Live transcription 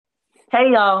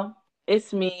Hey y'all,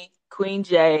 it's me, Queen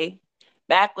J,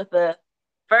 back with the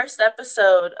first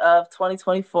episode of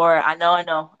 2024. I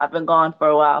know, I've been gone for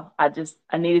a while. I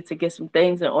needed to get some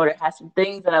things in order, had some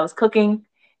things that I was cooking,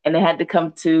 and they had to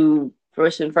come to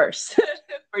fruition first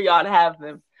for y'all to have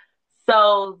them.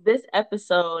 So this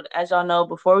episode, as y'all know,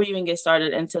 before we even get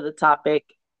started into the topic,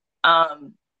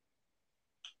 um,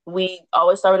 we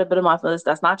always start with a bit of mindfulness.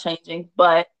 That's not changing,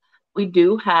 but we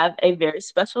do have a very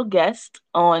special guest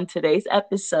on today's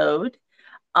episode.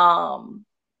 Um,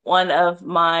 One of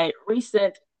my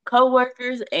recent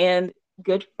coworkers and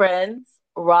good friends,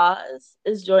 Roz,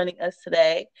 is joining us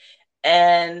today,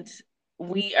 and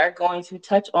we are going to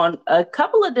touch on a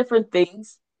couple of different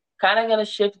things. Kind of going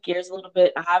to shift gears a little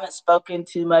bit. I haven't spoken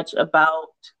too much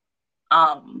about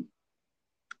um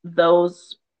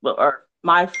those or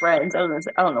my friends. I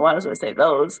don't know why I was going to say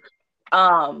those.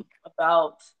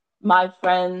 About my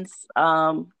friends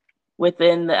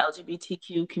within the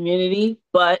LGBTQ community,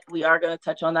 but we are going to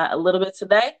touch on that a little bit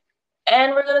today,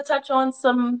 and we're going to touch on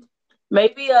some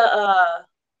maybe a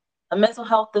mental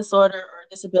health disorder or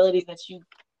disability that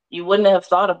you wouldn't have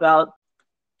thought about.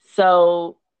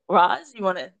 So, Roz, you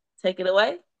want to take it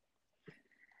away?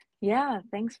 Yeah,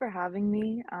 thanks for having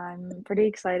me. I'm pretty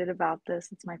excited about this.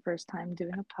 It's my first time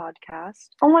doing a podcast.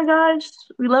 Oh my gosh,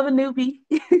 we love a newbie.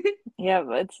 Yeah,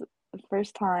 but it's the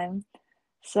first time.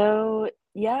 So,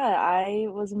 yeah, I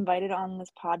was invited on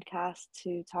this podcast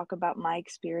to talk about my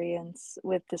experience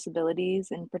with disabilities.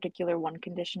 In particular, one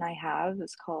condition I have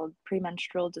is called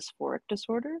premenstrual dysphoric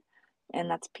disorder, and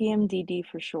that's PMDD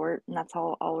for short, and that's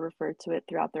how I'll refer to it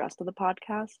throughout the rest of the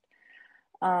podcast.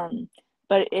 Um,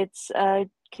 but it's a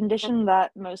condition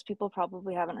that most people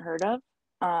probably haven't heard of.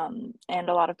 And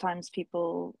a lot of times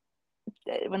people,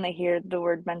 when they hear the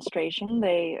word menstruation,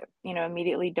 they,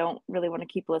 immediately don't really want to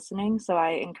keep listening. So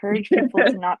I encourage people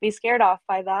to not be scared off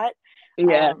by that.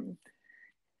 Yeah.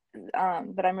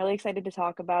 Um, but I'm really excited to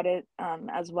talk about it,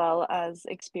 as well as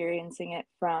experiencing it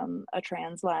from a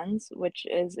trans lens, which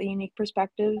is a unique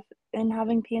perspective in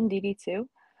having PMDD too.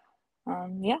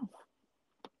 Yeah.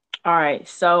 All right,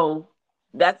 so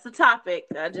that's the topic.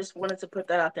 I just wanted to put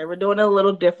that out there. We're doing it a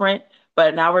little different,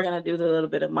 but now we're gonna do the little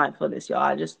bit of mindfulness, y'all.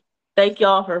 I just thank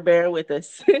y'all for bearing with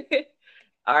us.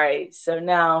 All right, so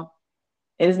now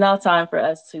it is now time for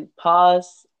us to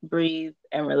pause, breathe,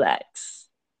 and relax.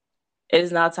 It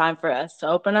is now time for us to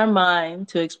open our mind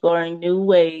to exploring new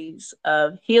ways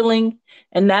of healing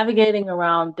and navigating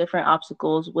around different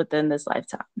obstacles within this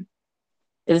lifetime.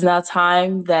 It is now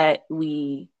time that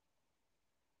we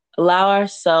allow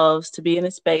ourselves to be in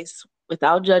a space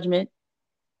without judgment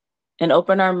and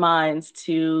open our minds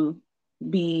to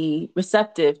be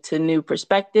receptive to new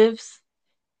perspectives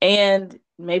and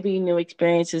maybe new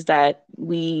experiences that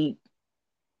we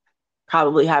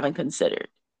probably haven't considered.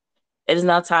 It is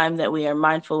now time that we are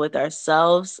mindful with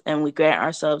ourselves and we grant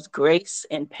ourselves grace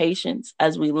and patience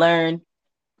as we learn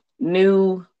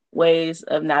new ways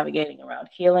of navigating around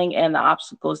healing and the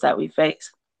obstacles that we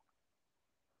face.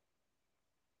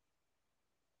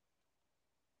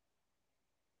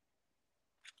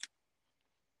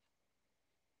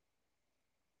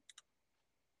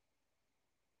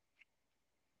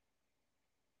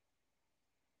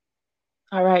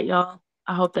 All right, y'all.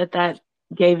 I hope that that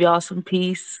gave y'all some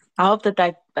peace. I hope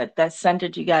that that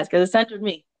centered you guys because it centered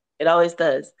me. It always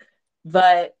does.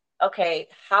 But okay,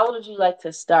 how would you like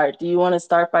to start? Do you want to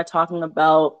start by talking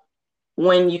about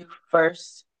when you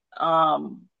first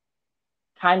kind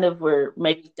of were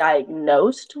maybe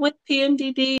diagnosed with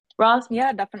PMDD, Ross?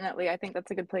 Yeah, definitely. I think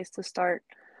that's a good place to start.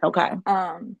 Okay.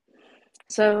 Um,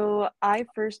 so I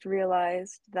first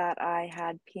realized that I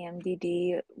had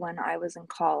PMDD when I was in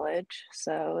college.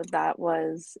 So that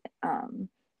was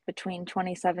between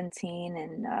 2017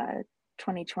 and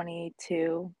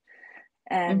 2022.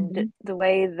 And Mm-hmm. the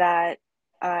way that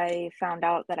I found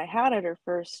out that I had it or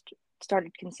first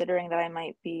started considering that I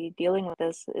might be dealing with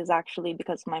this is actually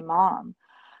because my mom.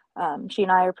 She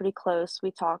and I are pretty close.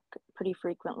 We talk pretty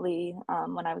frequently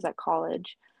when I was at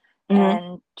college. Mm-hmm.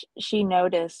 And she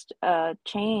noticed a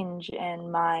change in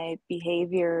my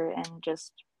behavior and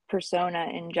just persona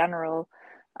in general,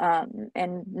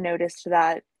 and noticed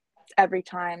that every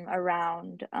time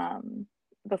around,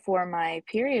 before my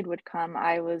period would come,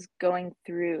 I was going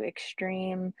through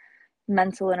extreme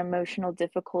mental and emotional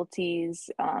difficulties,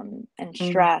 and Mm-hmm.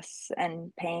 stress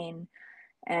and pain.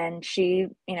 And she,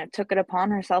 took it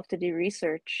upon herself to do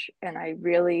research, and I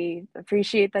really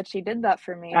appreciate that she did that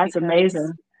for me That's because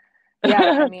amazing.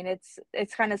 yeah, I mean, it's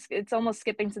kind of it's almost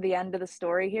skipping to the end of the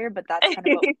story here, but that's kind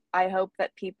of what I hope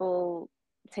that people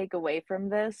take away from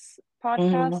this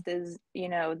Mm-hmm. podcast is,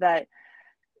 that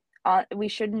we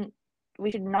shouldn't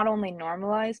not only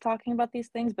normalize talking about these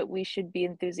things, but we should be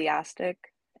enthusiastic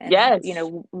and, Yes,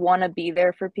 want to be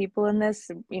there for people in this,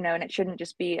 and it shouldn't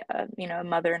just be a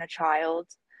mother and a child.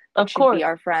 It of should course. be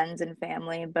our friends and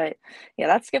family. But yeah,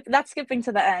 that's skipping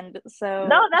to the end. No, So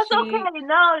that's she, okay.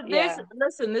 No, there's yeah.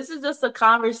 listen, this is just a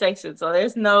conversation. So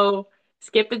there's no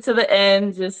skip it to the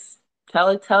end. Just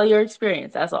tell your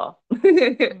experience. That's all.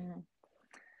 Mhm.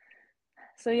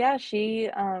 So yeah, she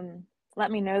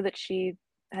let me know that she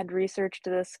had researched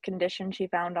this condition she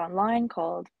found online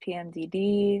called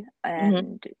PMDD, Hmm.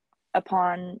 and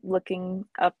upon looking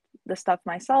up the stuff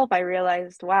myself, I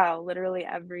realized, wow, literally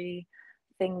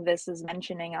everything this is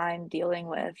mentioning, I'm dealing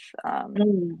with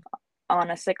Mm.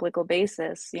 on a cyclical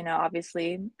basis.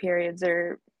 Obviously, periods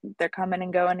they're coming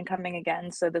and going and coming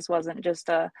again, so this wasn't just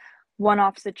a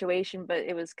one-off situation, but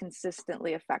it was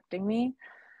consistently affecting me.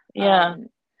 Yeah. Um,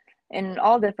 in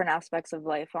all different aspects of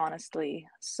life, honestly.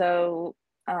 So,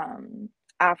 um,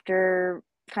 after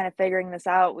kind of figuring this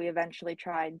out, we eventually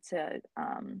tried to,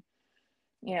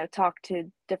 talk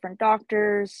to different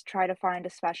doctors, try to find a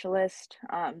specialist.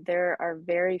 There are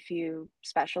very few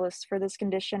specialists for this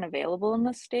condition available in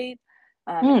this state,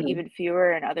 and Mm. even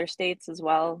fewer in other states as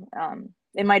well.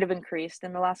 It might have increased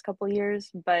in the last couple of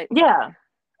years, but Yeah.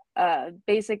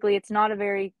 basically it's not a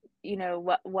very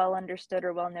well understood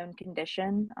or well known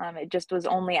condition. It just was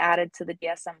only added to the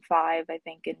DSM-5, I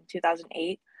think, in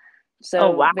 2008. Oh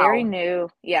So very wow. new,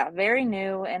 yeah, very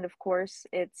new. And of course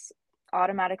it's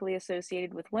automatically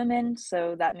associated with women,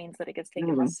 so that means that it gets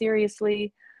taken Mm. less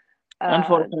seriously. That's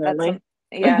some Unfortunately.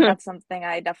 Yeah, and that's something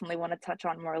I definitely want to touch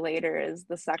on more later, is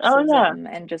the Oh yeah. sexism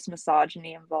and just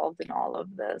misogyny involved in all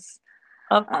of this.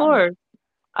 Of um course.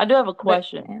 I do have a but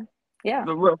question. yeah,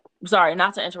 yeah. Sorry,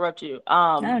 not to interrupt you.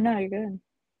 No, no, you're good.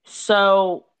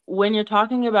 So when you're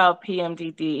talking about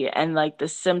PMDD and like the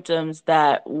symptoms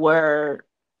that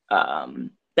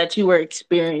you were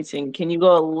experiencing, can you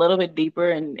go a little bit deeper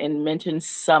and mention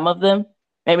some of them?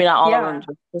 Maybe not all of them,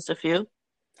 Yeah. just a few.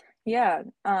 Yeah.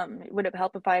 Would it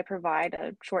help if I provide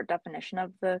a short definition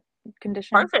of the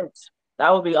condition? Perfect.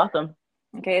 That would be awesome.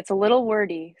 Okay, it's a little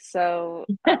wordy, so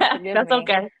forgive That's me.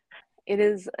 okay. It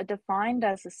is defined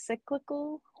as a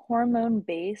cyclical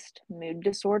hormone-based mood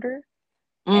disorder,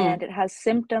 Mm, and it has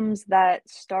symptoms that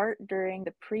start during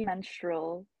the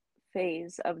premenstrual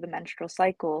phase of the menstrual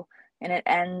cycle, and it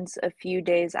ends a few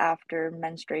days after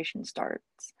menstruation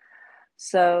starts.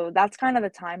 So that's kind of the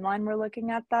timeline we're looking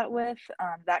at that with.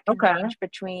 That can okay. range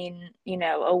between,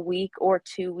 a week or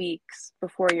 2 weeks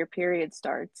before your period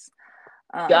starts.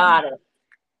 Um, Got it.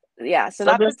 yeah, so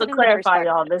So that just puts to it into clarify,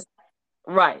 y'all, perspective. this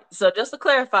right. So just to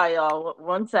clarify, y'all,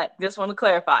 one sec. Just want to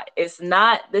clarify. This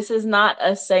is not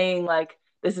us saying like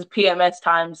this is PMS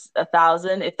times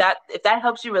 1,000. If that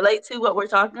helps you relate to what we're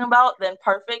talking about, then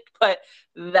perfect. But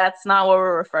that's not what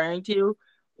we're referring to.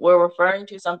 We're referring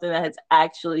to something that has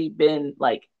actually been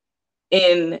like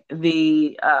in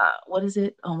the what is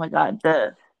it? Oh my God,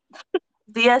 the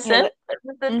Yeah,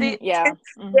 DSM? yeah.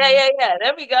 Yeah, yeah, yeah.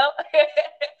 There we go.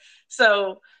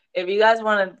 So if you guys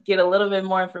want to get a little bit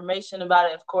more information about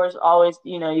it, of course, always,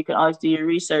 you can always do your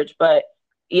research. But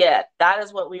yeah, that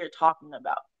is what we are talking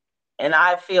about. And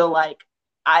I feel like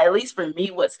at least for me,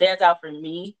 what stands out for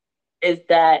me is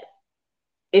that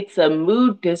it's a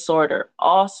mood disorder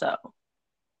also.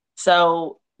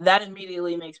 So that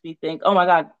immediately makes me think, oh my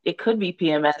God, it could be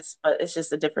PMS, but it's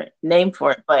just a different name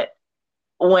for it. But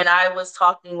when I was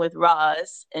talking with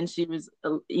Roz and she was,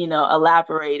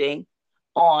 elaborating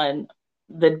on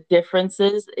the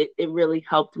differences, it really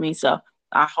helped me. So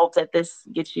I hope that this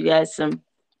gets you guys some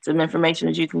information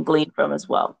that you can glean from as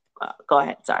well. Go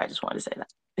ahead. Sorry, I just wanted to say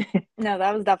that. No,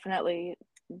 that was definitely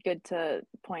good to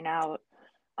point out.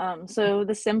 So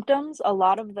the symptoms, a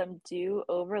lot of them do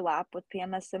overlap with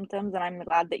PMS symptoms, and I'm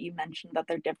glad that you mentioned that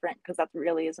they're different, because that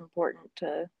really is important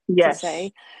to Yes.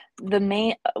 say.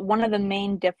 One of the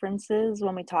main differences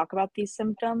when we talk about these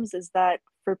symptoms is that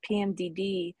for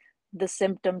PMDD, the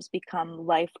symptoms become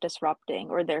life disrupting,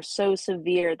 or they're so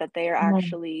severe that they are Mm.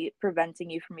 actually preventing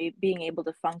you from being able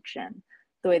to function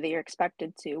the way that you're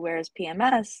expected to. Whereas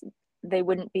PMS, they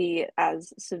wouldn't be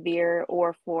as severe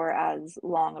or for as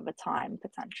long of a time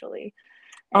potentially.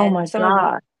 Oh And my some of the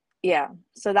God. yeah,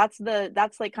 so that's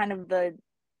like kind of the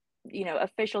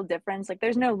official difference. Like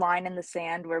there's no line in the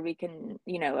sand where we can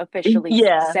officially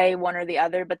Yeah. say one or the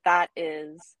other, but that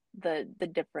is the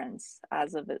difference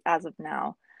as of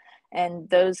now. And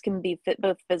those can be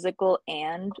both physical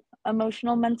and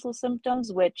emotional mental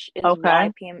symptoms, which is Okay.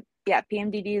 why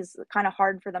PMDD is kind of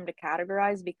hard for them to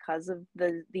categorize, because of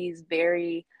these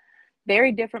very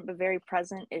very different but very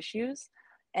present issues.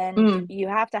 And Mm, you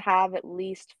have to have at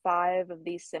least 5 of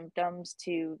these symptoms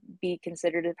to be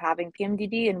considered as having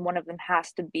PMDD, and one of them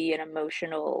has to be an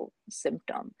emotional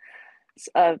symptom.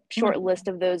 A short mm, list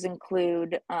of those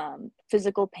include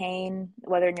physical pain,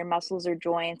 whether in your muscles or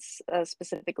joints,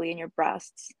 specifically in your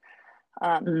breasts,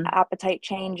 mm. appetite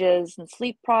changes and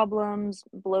sleep problems,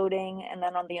 bloating, and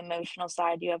then on the emotional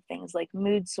side, you have things like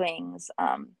mood swings,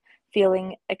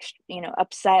 feeling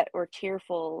upset or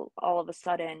tearful all of a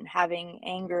sudden, having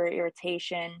anger,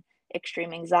 irritation,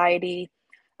 extreme anxiety.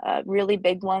 Really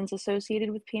big ones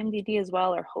associated with PMDD as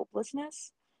well are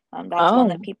hopelessness. That's one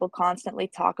that Oh, people constantly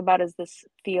talk about, as this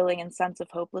feeling and sense of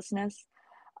hopelessness.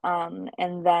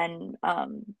 And then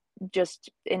just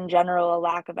in general, a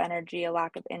lack of energy, a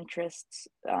lack of interest,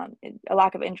 a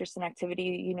lack of interest in activity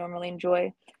you normally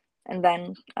enjoy. And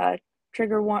then I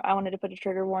wanted to put a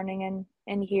trigger warning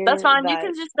in that's here fine. You that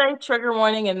can just say trigger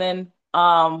warning, and then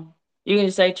you can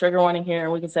just say trigger warning here,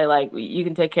 and we can say like you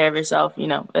can take care of yourself.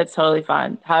 That's totally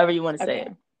fine. However you want to say okay.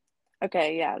 it.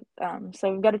 Okay, yeah.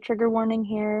 So we've got a trigger warning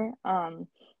here,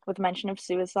 with mention of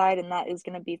suicide, and that is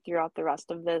going to be throughout the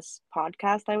rest of this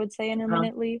podcast, I would say, Uh,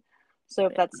 intermittently. So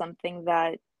if that's something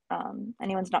that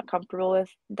anyone's not comfortable with,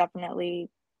 definitely,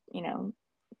 you know,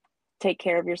 take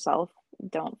care of yourself.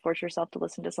 Don't force yourself to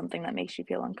listen to something that makes you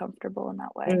feel uncomfortable in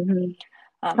that way. mhm.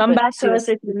 Come But back to us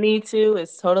if you need to.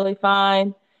 It's totally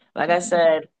fine. Like I mhm.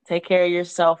 said, take care of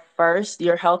yourself first.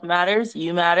 Your health matters.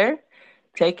 You matter.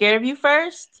 Take care of you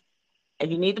first. If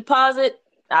you need to pause it,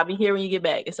 I'll be here when you get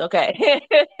back. It's okay.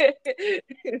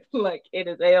 Like it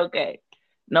is a-okay.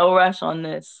 No rush on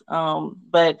this.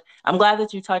 But I'm glad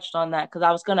that you touched on that because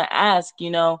I was gonna ask,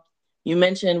 you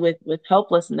mentioned with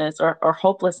helplessness or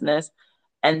hopelessness,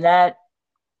 and that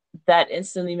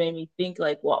instantly made me think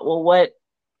like, what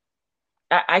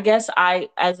I guess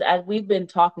as we've been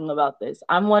talking about this,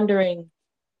 I'm wondering,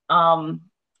 um,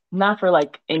 not for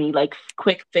like any like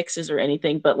quick fixes or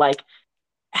anything, but like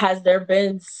has there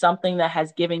been something that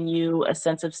has given you a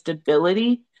sense of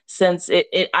stability since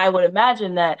it I would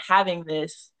imagine that having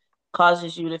this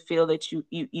causes you to feel that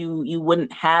you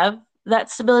wouldn't have that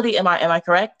stability. Am I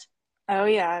correct? Oh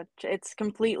yeah, it's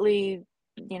completely,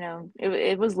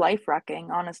 it was life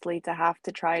wrecking, honestly, to have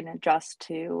to try and adjust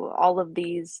to all of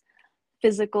these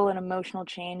physical and emotional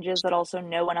changes that also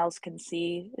no one else can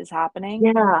see is happening.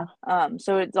 Yeah.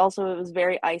 So it was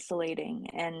very isolating,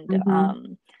 and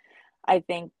Mm-hmm. I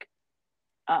think,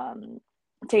 um,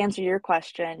 to answer your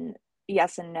question,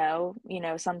 yes and no.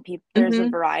 Some people, there's a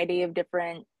Mm-hmm. variety of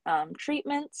different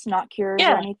treatments, not cures or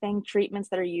Yeah. anything, treatments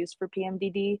that are used for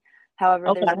PMDD.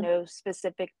 However, there's Okay. no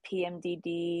specific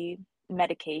PMDD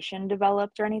medication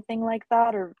developed or anything like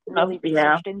that, or Oh, really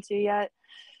yeah. researched into yet.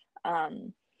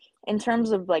 Um, in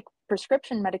terms of like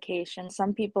prescription medication,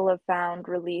 some people have found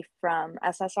relief from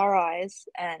SSRIs,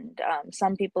 and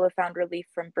some people have found relief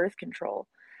from birth control.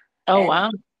 Oh, And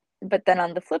wow. but then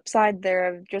on the flip side, there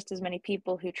are just as many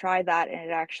people who try that, and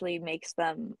it actually makes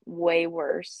them way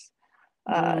worse.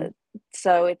 Mm. Uh,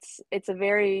 so it's a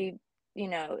very,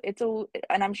 it's a,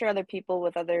 and I'm sure other people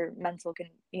with other mental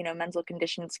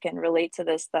conditions can relate to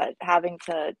this, that having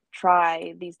to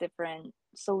try these different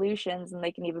solutions, and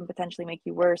they can even potentially make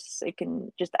you worse. It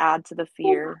can just add to the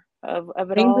fear of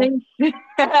it Ding all. ding.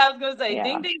 I was gonna say Yeah.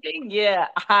 ding ding ding. Yeah,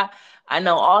 I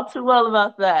know all too well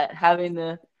about that. Having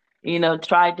to,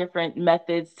 try different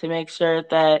methods to make sure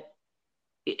that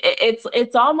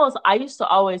it's almost. I used to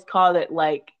always call it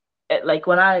like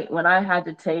when I had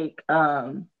to take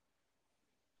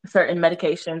certain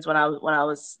medications when I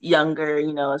was younger,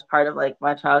 as part of like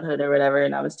my childhood or whatever,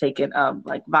 and I was taking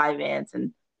like Vyvanse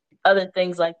and other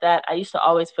things like that. I used to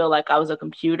always feel like I was a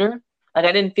computer, like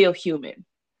I didn't feel human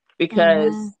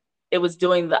Mm-hmm. because it was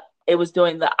doing the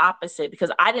opposite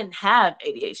because I didn't have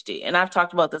ADHD. And I've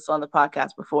talked about this on the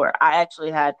podcast before. I actually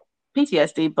had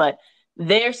PTSD, but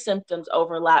their symptoms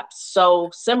overlap so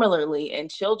similarly in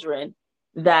children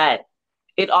that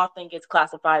it often gets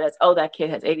classified as, oh, that kid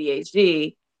has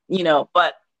ADHD,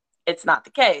 but it's not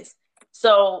the case.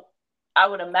 So I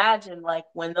would imagine like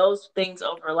when those things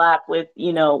overlap with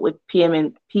PMDD,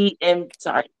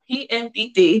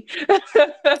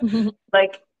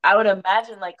 like I would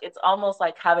imagine like it's almost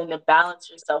like having to balance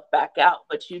yourself back out,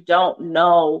 but you don't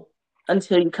know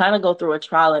until you kind of go through a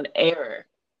trial and error.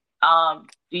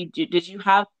 Did you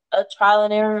have a trial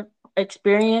and error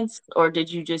experience, or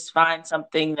did you just find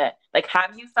something that like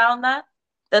have you found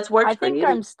that's worked for you?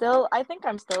 I think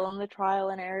I'm still in the trial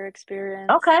and error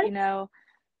experience, Okay.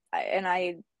 and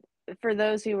I, for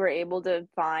those who were able to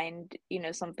find,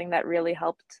 something that really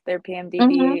helped their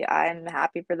Mm-hmm. PMDD, I'm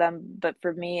happy for them. But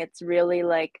for me, it's really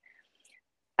like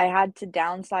I had to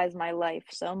downsize my life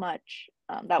so much,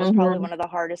 That was probably Mm-hmm. one of the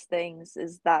hardest things,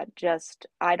 is that just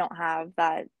I don't have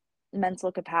that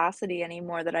mental capacity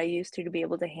anymore that I used to be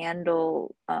able to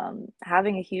handle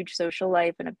having a huge social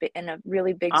life and a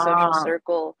really big social Ah,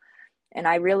 circle. And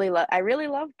I really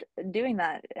loved doing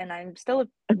that, and I'm still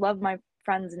love my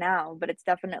friends now, but it's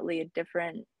definitely a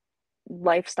different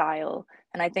lifestyle.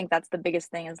 And I think that's the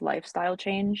biggest thing, is lifestyle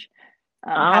change,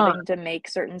 ah. having to make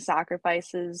certain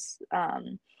sacrifices.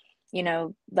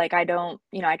 Like I don't,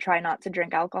 I try not to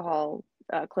drink alcohol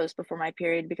close before my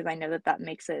period, because I know that that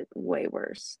makes it way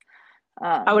worse.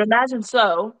 I would Um, imagine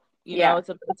so. You know,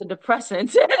 yeah, it's a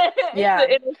depressant. yeah,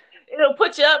 It'll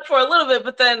put you up for a little bit,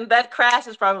 but then that crash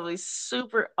is probably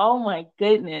super. Oh my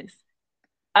goodness.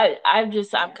 I'm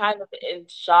yeah. kind of in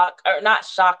shock, or not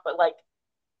shock, but like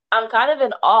I'm kind of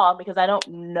in awe because I don't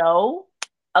know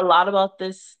a lot about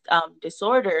this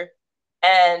disorder,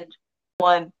 and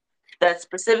one that's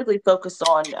specifically focused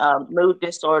on mood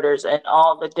disorders and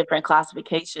all the different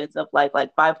classifications of like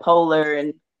bipolar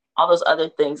and all those other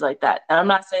things like that. And I'm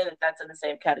not saying that that's in the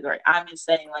same category. I'm just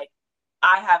saying like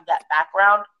I have that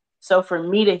background, so for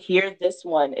me to hear this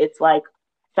one, it's like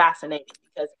fascinating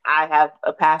because I have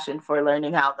a passion for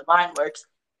learning how the mind works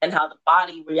and how the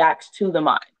body reacts to the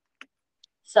mind.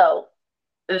 So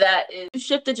that is, you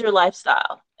shifted your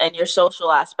lifestyle and your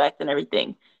social aspect and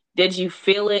everything. Did you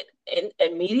feel it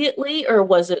immediately, or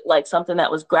was it like something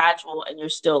that was gradual and you're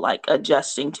still like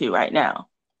adjusting to right now?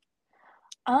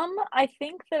 I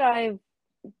think that I've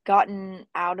gotten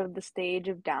out of the stage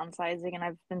of downsizing, and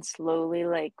I've been slowly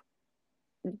like,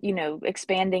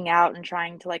 expanding out and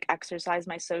trying to like exercise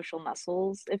my social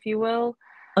muscles, if you will.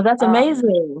 Oh, that's Um,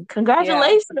 amazing. yeah,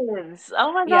 Congratulations.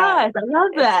 Oh my yeah. gosh, I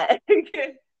love It's that.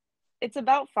 it's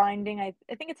about finding, I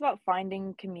think it's about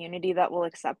finding community that will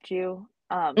accept you.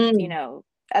 Mm,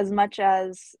 As much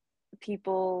as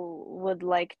people would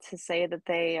like to say that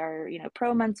they are,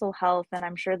 pro mental health, and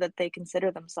I'm sure that they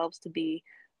consider themselves to be,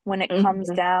 when it comes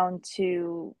mhm. down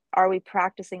to, are we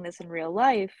practicing this in real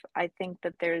life? I think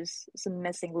that there's some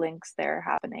missing links there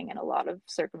happening in a lot of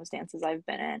circumstances I've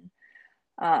been in.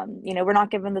 We're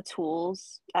not given the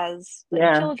tools as like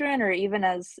Yeah. children, or even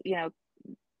as,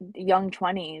 young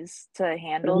 20s, to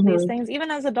handle these Hmm. things. Even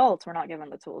as adults, we're not given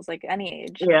the tools, like any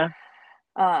age. Yeah.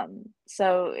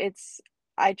 So it's,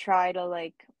 I try to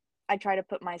like, I try to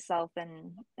put myself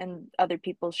in other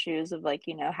people's shoes, of like,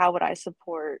 how would I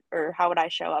support, or how would I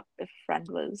show up if a friend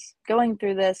was going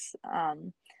through this.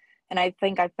 And I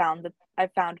think I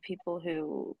found people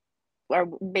who are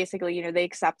basically, they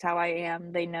accept how I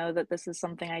am. They know that this is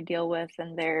something I deal with,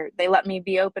 and they let me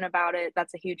be open about it.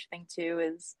 That's a huge thing too,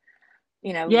 is,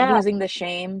 Yeah. losing the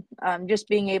shame. Just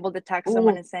being able to text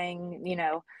someone Ooh. and saying,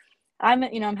 I'm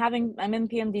in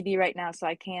PMDD right now, so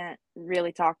I can't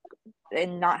really talk,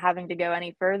 and not having to go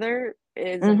any further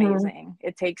is Hmm. amazing.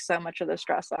 It takes so much of the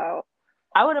stress out.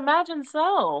 I would imagine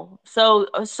so.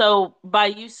 So by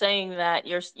you saying that,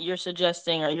 you're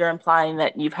suggesting or you're implying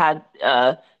that you've had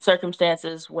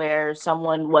circumstances where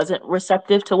someone wasn't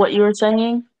receptive to what you were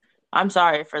saying. I'm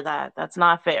sorry for that. That's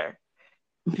not fair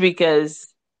because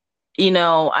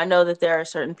I know that there are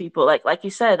certain people like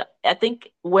you said. I think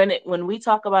when we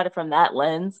talk about it from that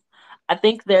lens, I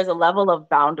think there's a level of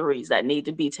boundaries that need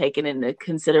to be taken into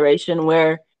consideration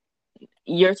where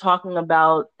you're talking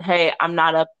about, hey, I'm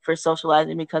not up for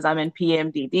socializing because I'm in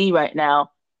PMDD right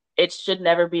now. It should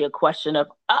never be a question of,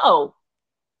 oh,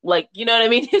 like, you know what I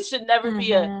mean? Mm-hmm.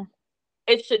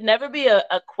 It should never be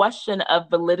a question of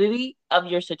validity of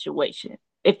your situation,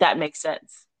 if that makes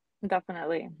sense.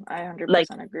 Definitely. I Like,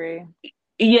 100% agree.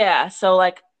 yeah. So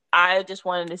like I just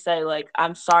wanted to say, like,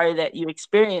 I'm sorry that you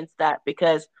experienced that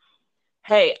because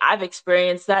hey, I've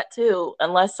experienced that too.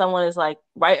 Unless someone is like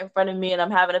right in front of me and I'm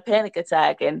having a panic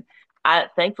attack. And I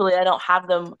thankfully I don't have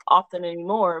them often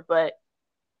anymore. But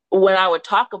when I would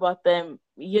talk about them,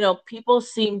 people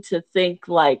seem to think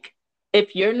like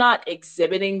if you're not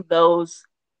exhibiting those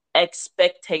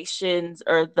expectations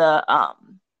or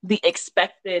the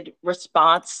expected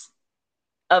response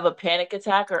of a panic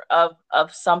attack or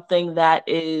of something that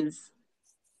is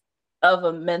of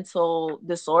a mental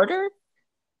disorder,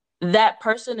 that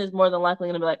person is more than likely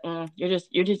going to be like,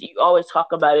 you always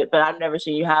talk about it, but I've never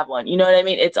seen you have one. You know what I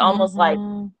mean? It's almost like,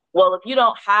 Mm-hmm. well, if you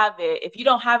don't have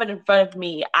it in front of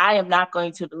me, I am not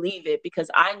going to believe it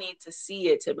because I need to see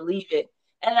it to believe it.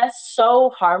 And that's so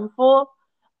harmful.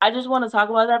 I just want to talk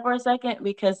about that for a second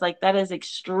because like that is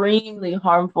extremely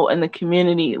harmful in the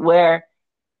community where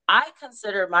I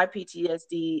consider my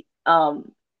PTSD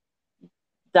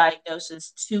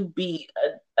diagnosis to be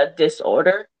a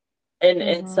disorder in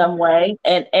Mm-hmm. some way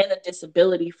and a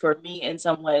disability for me in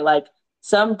some way. Like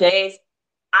some days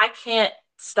I can't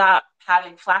stop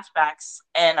having flashbacks,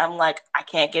 and I'm like, I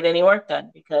can't get any work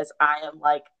done because I am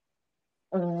like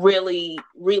really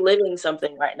reliving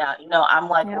something right now. You know, I'm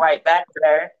like Yep. right back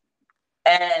there.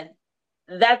 And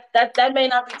that may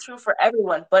not be true for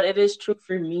everyone, but it is true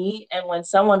for me. And when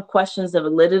someone questions the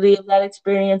validity of that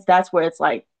experience, that's where it's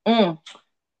like, now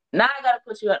I gotta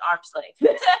put you at arm's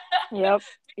length. Yep.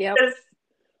 Yep. Because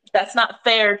that's not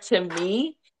fair to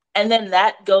me. And then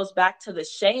that goes back to the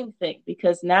shame thing,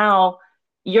 because now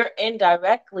you're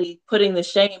indirectly putting the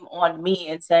shame on me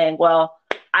and saying, well,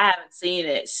 I haven't seen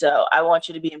it, so I want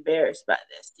you to be embarrassed by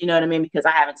this. You know what I mean? Because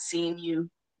I haven't seen you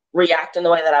react in the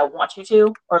way that I want you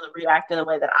to, or react in the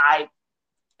way that I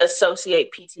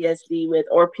associate PTSD with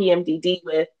or PMDD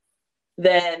with,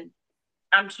 then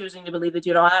I'm choosing to believe that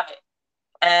you don't have it.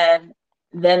 And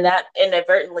then that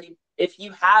inadvertently, if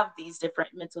you have these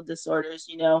different mental disorders,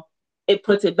 you know, it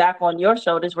puts it back on your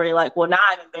shoulders where you're like, well, now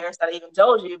I'm embarrassed that I even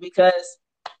told you because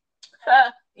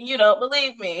you don't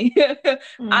believe me.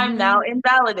 I'm now Mm-hmm.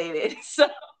 invalidated. So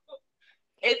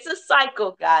it's a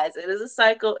cycle, guys. It is a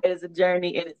cycle. It is a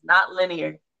journey. It is not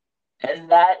linear.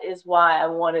 And that is why I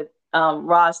wanted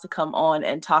Roz to come on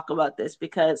and talk about this,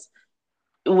 because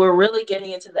we're really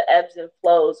getting into the ebbs and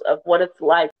flows of what it's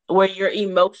like where your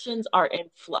emotions are in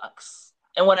flux.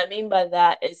 And what I mean by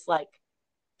that is like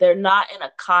they're not in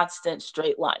a constant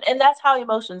straight line. And that's how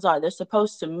emotions are. They're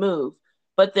supposed to move,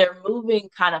 but they're moving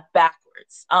kind of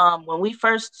backwards. When we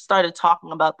first started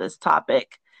talking about this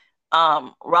topic,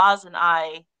 Roz and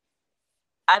I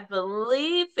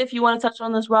believe, if you want to touch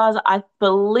on this, Roz, I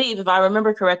believe, if I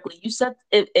remember correctly, you said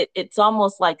it's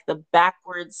almost like the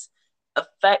backwards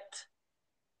effect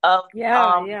of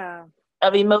Yeah. um Yeah.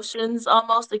 of emotions,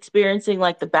 almost experiencing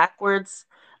like the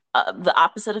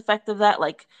opposite effect of that.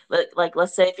 Like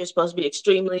let's say if you're supposed to be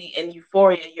extremely in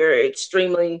euphoria, you're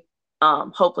extremely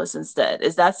hopeless instead.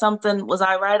 Is that something? Was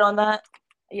I right on that?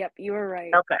 Yep. You were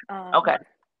right. Okay. Okay.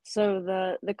 So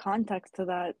the context to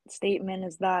that statement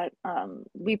is that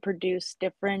we produce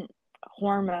different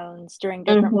hormones during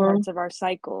different Mm-hmm. parts of our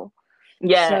cycle.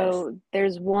 Yes. So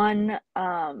there's one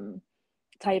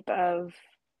type of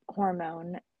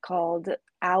hormone called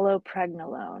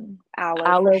allopregnanolone, allo for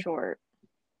Aloe. short.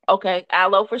 Okay.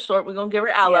 Aloe for short. We're gonna give her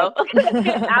Yep. aloe.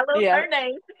 Aloe's Yep. her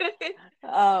name.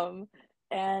 Um,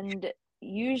 and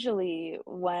usually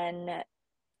when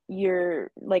you're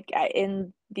like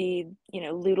in the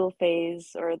luteal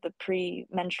phase or the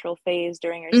pre-menstrual phase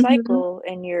during your Mm-hmm. cycle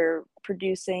and you're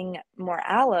producing more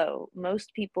aloe,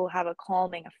 most people have a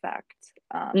calming effect,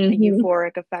 a Mm-hmm.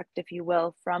 euphoric effect, if you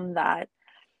will, from that.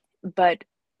 But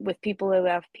with people who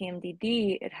have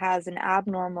PMDD, it has an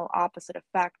abnormal opposite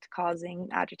effect, causing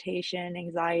agitation,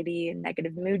 anxiety, and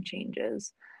negative mood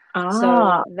changes. Ah.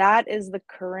 So that is the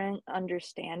current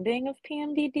understanding of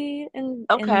PMDD in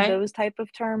Okay. those type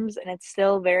of terms, and it's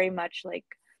still very much like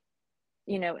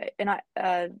in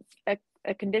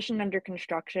a condition under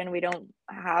construction. We don't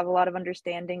have a lot of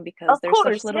understanding because Of there's such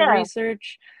course. little Yeah.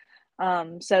 research.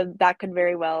 So that could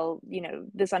very well,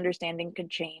 this understanding could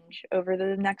change over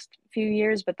the next few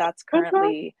years, but that's Mm-hmm.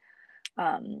 currently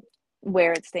um,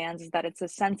 where it stands, is that it's a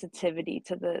sensitivity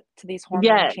to these hormone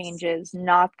Yes. changes,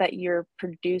 not that you're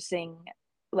producing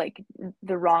like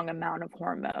the wrong amount of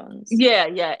hormones. Yeah,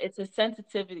 yeah, it's a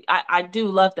sensitivity. I do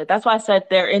love that. That's why I said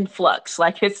they're in flux.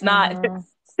 Like it's not Mm-hmm.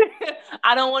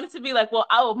 I don't want it to be like, well,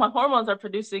 oh, my hormones are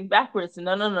producing backwards.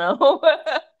 No, no, no.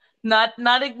 Not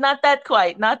that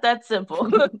quite, not that simple.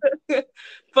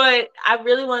 But I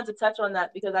really wanted to touch on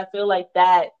that because I feel like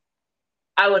that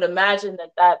I would imagine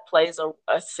that that plays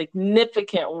a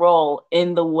significant role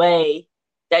in the way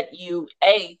that you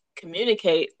A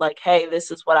communicate like, hey,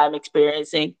 this is what I'm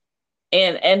experiencing,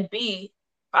 and B,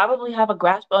 probably have a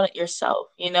grasp on it yourself,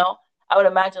 you know? I would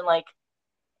imagine like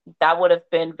that would have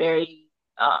been very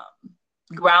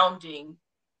grounding,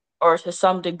 or to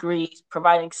some degree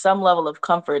providing some level of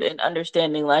comfort and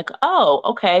understanding like, oh,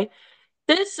 okay,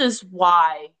 this is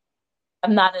why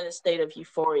I'm not in a state of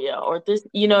euphoria, or this,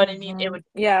 you know what I mean? Mm-hmm.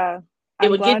 Yeah, It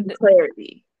I'm would give you glad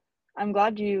clarity. I'm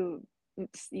glad you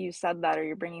said that, or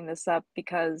you're bringing this up,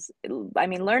 because I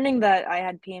mean, learning that I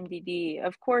had PMDD,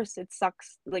 of course it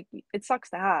sucks, like it sucks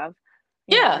to have,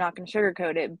 we're Yeah. not going to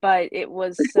sugarcoat it, but it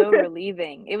was so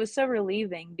relieving. It was so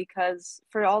relieving because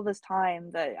for all this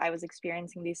time that I was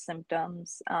experiencing these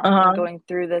symptoms, and Uh-huh. going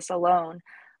through this alone,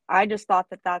 I just thought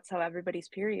that that's how everybody's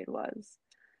period was.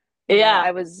 Yeah.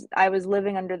 I was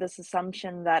living under this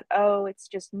assumption that, oh, it's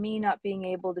just me not being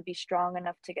able to be strong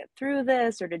enough to get through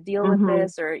this or to deal with Mm-hmm.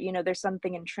 this, or there's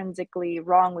something intrinsically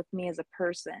wrong with me as a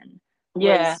person,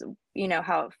 Yeah. was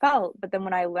how it felt. But then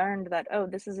when I learned that, oh,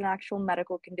 this is an actual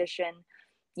medical condition,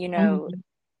 you know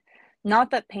Mm-hmm.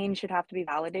 not that pain should have to be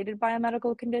validated by a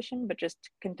medical condition, but just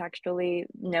contextually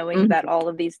knowing that Mhm. all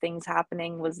of these things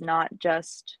happening was not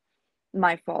just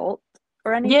my fault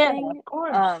or Yeah, anything. of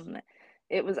course. Um,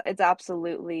 it's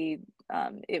absolutely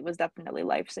it was definitely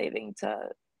life saving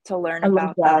to learn I love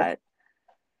about that. that.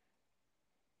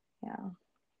 Yeah.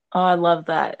 Oh, I love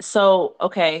that. So,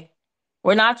 okay,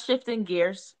 we're not shifting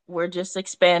gears. We're just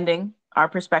expanding our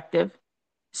perspective.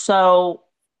 So,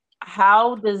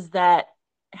 how does that,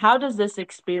 how does this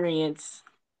experience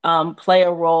play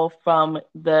a role from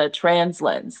the trans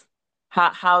lens?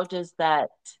 How does that,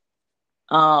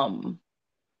 um,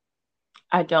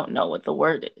 I don't know what the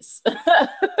word is.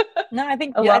 No, I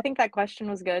think Oh, yeah, I well, think that question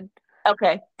was good.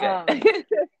 okay, good. Um,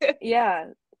 Yeah.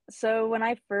 So when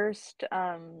I first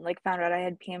like found out I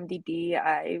had PMDD,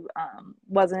 I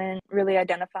wasn't really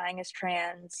identifying as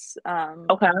trans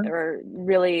Okay. or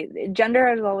really gender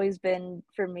has always been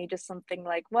for me just something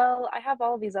like, well, I have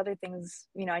all these other things,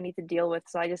 I need to deal with,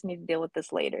 so I just need to deal with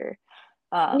this later.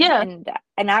 Yeah,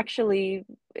 And actually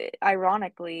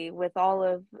ironically with all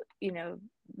of, you know,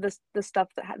 the stuff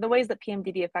the ways that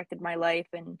PMDD affected my life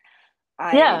and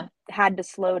I yeah. had to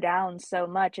slow down so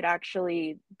much, it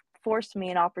actually forced me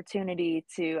an opportunity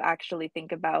to actually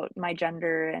think about my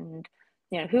gender and,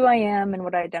 who I am and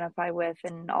what I identify with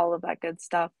and all of that good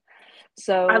stuff.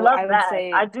 I So love I would that.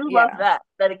 I say, do love yeah. that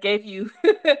it gave you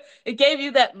it gave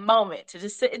you that moment to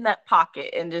just sit in that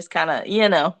pocket and just kind of,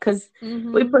 because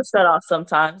we Mhm. push that off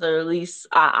sometimes, or at least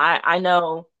I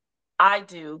know I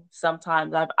do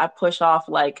sometimes. I push off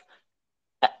like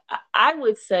I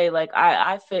would say like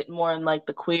I fit more in like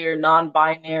the queer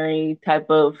non-binary type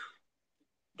of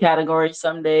category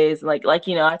some days. Like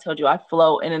I told you I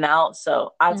flow in and out,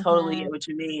 so I totally get Mhm. what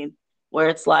you mean. Where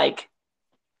it's like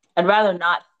I'd rather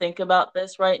not think about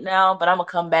this right now, but I'm gonna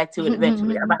come back to it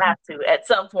eventually. I'm gonna have to at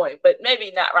some point, but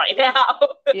maybe not right now.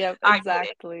 Yep, I get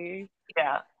it. exactly.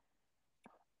 Yeah.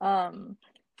 Um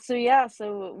so yeah,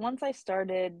 so once I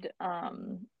started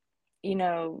you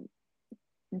know,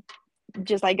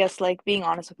 just I guess like being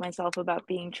honest with myself about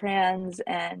being trans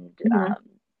and Hmm.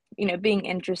 being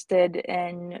interested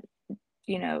in,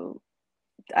 you know,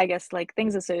 I guess like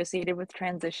things associated with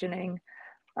transitioning,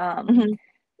 um, Hmm.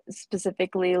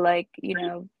 specifically like,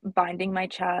 binding my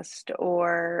chest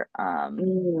or,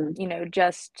 Hmm.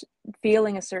 just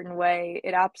feeling a certain way.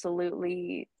 It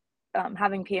absolutely,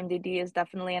 having PMDD is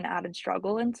definitely an added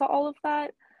struggle into all of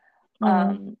that.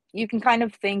 Hmm. You can kind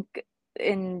of think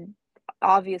in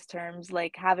obvious terms,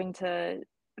 like having to,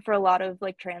 for a lot of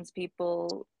like trans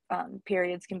people,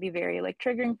 periods can be very like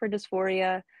triggering for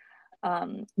dysphoria.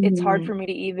 It's hard Hmm. for me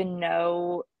to even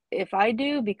know if I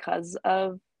do because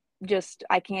of just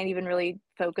I can't even really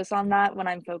focus on that when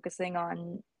I'm focusing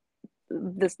on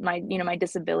my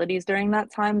disabilities during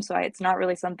that time. So it's not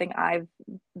really something I've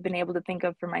been able to think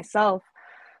of for myself.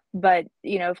 But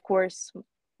of course,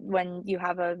 when you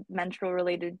have a menstrual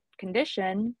related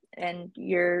condition and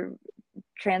you're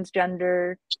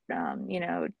transgender,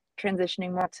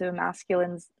 transitioning more to a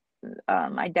masculine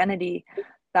identity,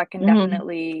 that can Hmm.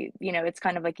 definitely, it's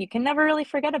kind of like you can never really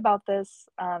forget about this.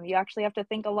 You actually have to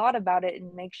think a lot about it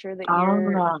and make sure that you're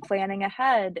Ah, planning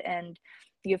ahead. And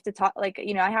you have to talk, like,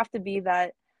 I have to be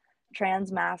that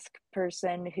trans mask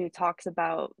person who talks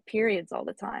about periods all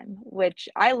the time, which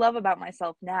I love about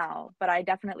myself now, but I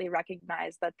definitely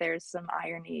recognize that there's some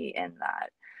irony in that.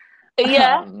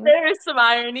 yeah, there is some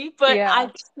irony, but I Yeah.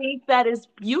 think that is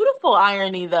beautiful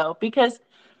irony though, because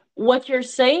what you're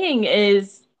saying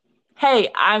is, hey,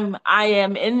 I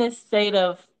am in this state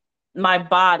of my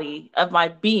body, of my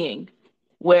being,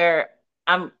 where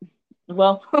I'm,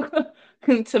 well,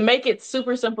 to make it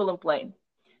super simple and plain,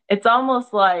 it's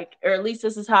almost like, or at least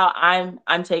this is how I'm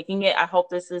taking it. I hope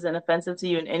this isn't offensive to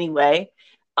you in any way.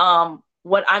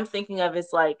 What I'm thinking of is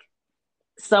like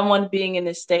someone being in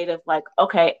this state of like,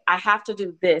 okay, I have to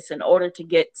do this in order to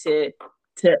get to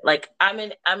like I'm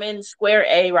in square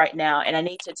A right now and I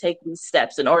need to take these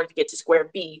steps in order to get to square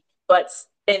B. But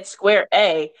in square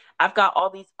A, I've got all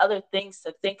these other things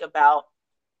to think about,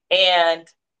 and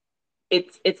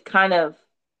it's kind of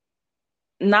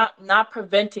not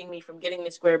preventing me from getting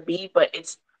to square B, but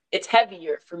it's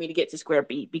heavier for me to get to square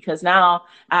B because now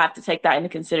I have to take that into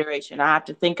consideration. I have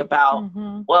to think about,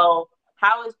 Mm-hmm. well,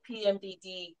 how is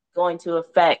PMDD going to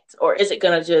affect, or is it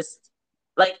going to just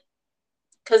like,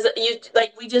 because you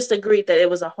like we just agreed that it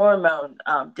was a hormone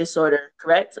disorder,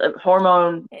 correct? A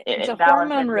hormone It's a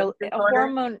imbalance and mood a disorder.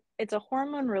 hormone it's a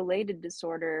hormone related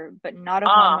disorder, but not a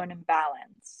Ah, hormone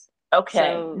imbalance.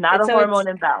 okay, So not it's a so it's hormone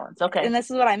imbalance. and Okay, this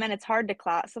is what I meant. It's hard to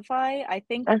classify. I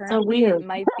think that's so currently weird.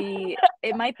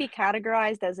 it might be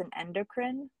categorized as an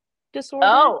endocrine. disorder.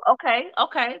 Oh, okay,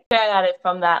 okay. I got it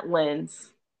from that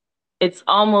lens. It's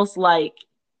almost like,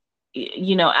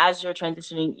 as you're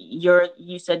transitioning,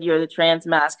 you said you're the trans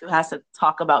mask who has to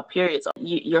talk about periods.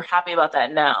 You're happy about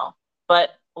that now.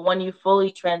 But when you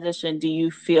fully transition, do you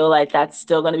feel like that's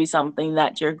still going to be something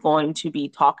that you're going to be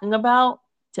talking about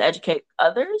to educate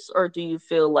others? Or do you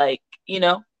feel like,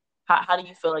 how do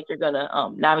you feel like you're going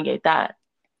to navigate that?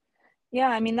 Yeah,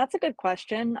 I mean, that's a good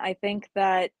question. I think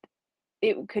that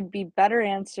it could be better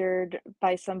answered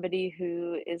by somebody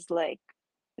who's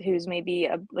maybe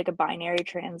a binary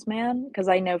trans man, because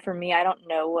I know for me, I don't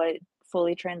know what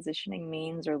fully transitioning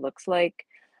means or looks like.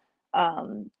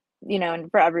 Um, and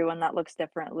for everyone that looks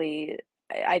differently.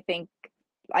 I think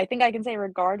I can say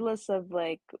regardless of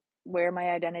like where my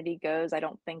identity goes, I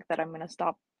don't think that I'm going to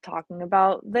stop talking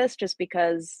about this just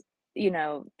because,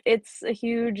 it's a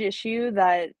huge issue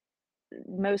that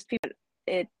most people,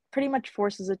 it pretty much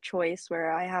forces a choice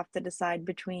where I have to decide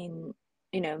between,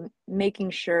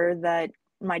 making sure that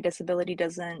my disability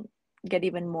doesn't get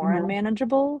even more Hmm.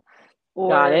 unmanageable,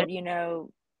 Got or, it.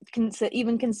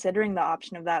 even considering the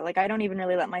option of that. Like, I don't even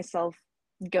really let myself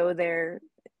go there,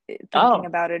 thinking Oh.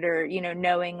 about it, or,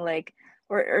 knowing like,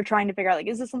 or trying to figure out like,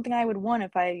 is this something I would want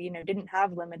if I, didn't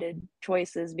have limited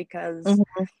choices? Because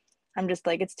Hmm. I'm just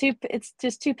like, it's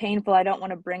just too painful. I don't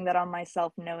want to bring that on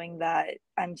myself, knowing that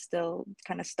I'm still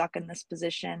kind of stuck in this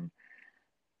position.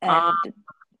 Uh,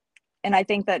 And I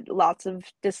think that lots of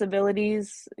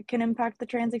disabilities can impact the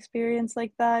trans experience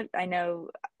like that. I know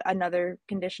another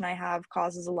condition I have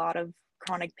causes a lot of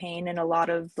chronic pain and a lot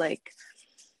of like,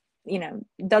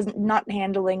 doesn't not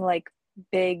handling like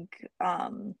big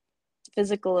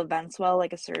physical events well,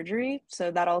 like a surgery. So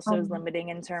that also is mhm. limiting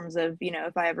in terms of,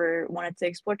 if I ever wanted to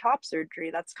explore top surgery,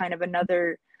 that's kind of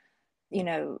another,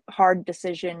 hard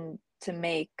decision to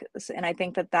make. And I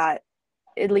think that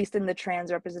at least in the trans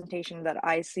representation that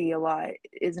I see a lot,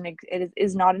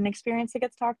 is not an experience that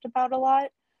gets talked about a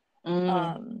lot. Mm.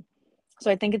 Um,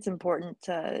 so I think it's important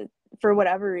to, for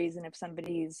whatever reason, if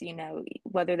somebody's,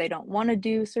 whether they don't want to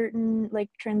do certain like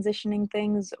transitioning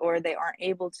things or they aren't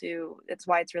able to, it's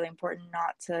why it's really important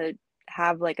not to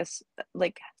have like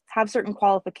have certain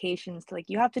qualifications to like,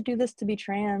 you have to do this to be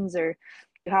trans, or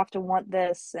you have to want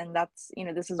this. And that's,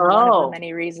 this is one of the Oh.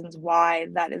 many reasons why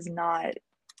that is not,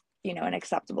 an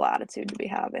acceptable attitude to be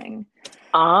having.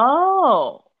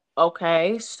 Oh.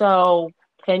 Okay. So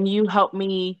can you help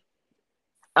me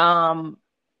um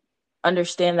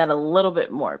understand that a little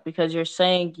bit more? Because you're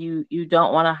saying you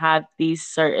don't want to have these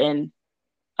certain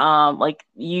like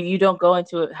you don't go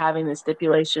into it having the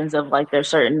stipulations of like there's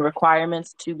certain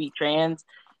requirements to be trans.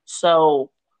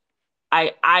 So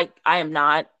I am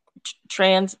not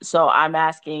trans, so I'm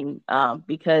asking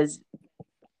because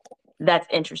that's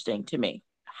interesting to me.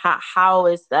 How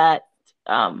is that?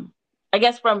 Um, I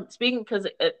guess from speaking, because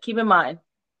keep in mind,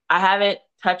 I haven't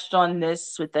touched on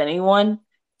this with anyone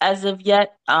as of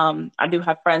yet. I do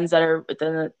have friends that are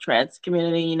within the trans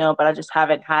community, but I just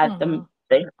haven't had Mm-hmm.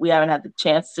 them. We haven't had the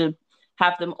chance to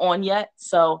have them on yet.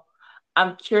 So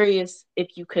I'm curious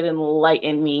if you could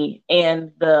enlighten me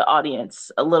and the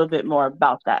audience a little bit more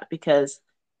about that, because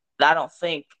I don't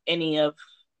think any of,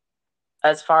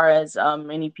 as far as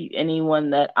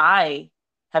anyone that I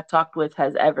have talked with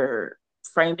has ever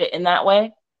framed it in that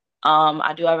way.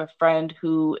 I do have a friend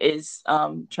who is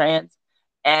trans,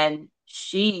 and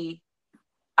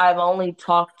I've only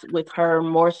talked with her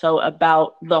more so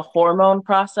about the hormone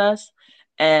process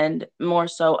and more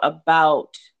so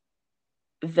about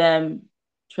them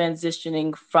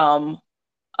transitioning from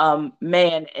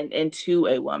man and into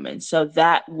a woman. So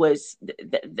that was,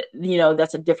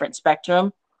 that's a different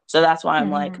spectrum. So that's why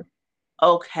I'm like, Mm-hmm.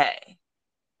 okay,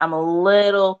 I'm a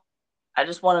little, I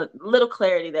just want a little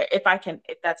clarity there. If I can,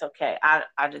 if that's okay. I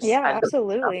Yeah, just,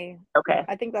 absolutely. okay.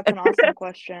 I think that's an awesome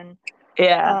question.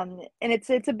 Yeah. And it's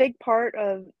a big part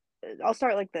of, I'll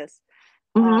start like this.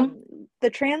 Hmm. The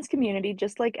trans community,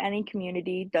 just like any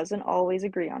community, doesn't always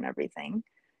agree on everything.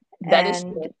 That is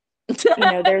And,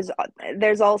 true.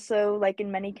 there's also, like in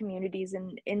many communities,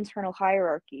 an internal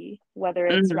hierarchy, whether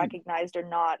it's Hmm. recognized or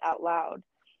not out loud.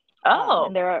 Oh.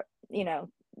 And there are,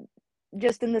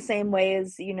 just in the same way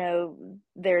as,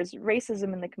 there's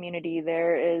racism in the community,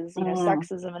 there is, Mm.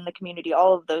 sexism in the community,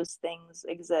 all of those things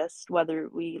exist, whether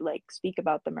we like speak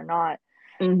about them or not.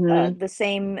 Hmm. The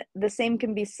same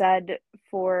can be said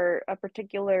for a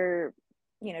particular,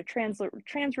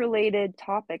 trans related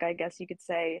topic, I guess you could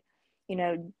say.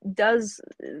 Does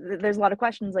There's a lot of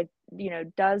questions like,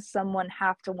 does someone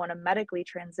have to want to medically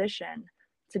transition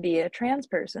to be a trans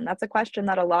person? That's a question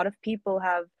that a lot of people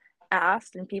have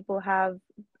asked and people have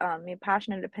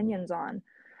passionate opinions on.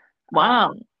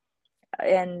 Wow. Um,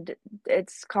 and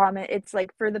it's common, it's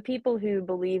like for the people who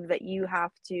believe that you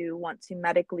have to want to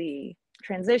medically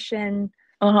transition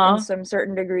in Uh-huh. some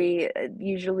certain degree,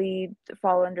 usually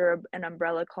fall under an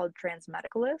umbrella called trans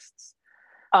medicalists.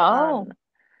 um, Oh,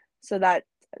 so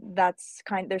that's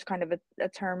there's kind of a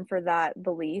term for that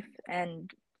belief,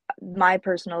 and my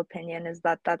personal opinion is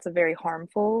that that's a very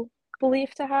harmful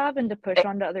belief to have and to push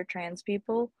onto other trans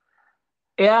people.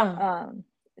 yeah. um,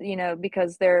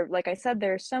 because there, like I said,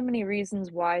 there are so many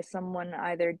reasons why someone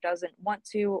either doesn't want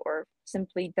to or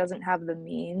simply doesn't have the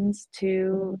means to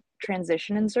Mhm.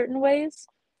 transition in certain ways.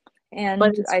 But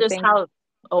And it's I just think, how,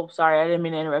 oh, sorry, I didn't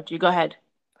mean to interrupt you. Go ahead.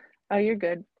 oh, you're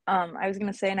good. I was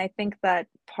going to say, and I think that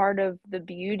part of the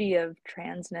beauty of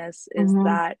transness is Mm-hmm.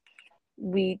 that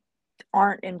we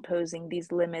aren't imposing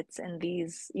these limits and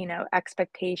these,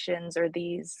 expectations, or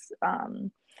these,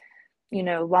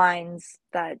 lines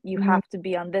that you Mm-hmm. have to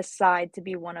be on this side to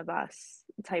be one of us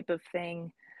type of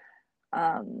thing.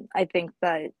 I think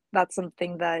that that's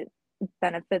something that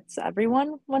benefits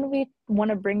everyone when we want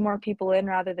to bring more people in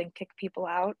rather than kick people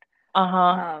out,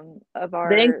 Uh-huh. of The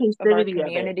our inclusivity of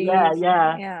it. Yeah, communities.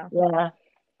 yeah, Yeah. yeah.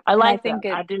 I And I like that. think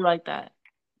I it do like that.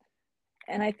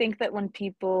 and I think that when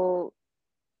people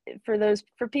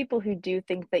for people who do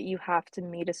think that you have to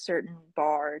meet a certain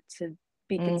bar to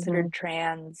be Mm-hmm. considered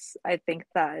trans, I think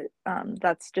that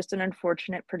that's just an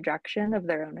unfortunate projection of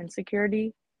their own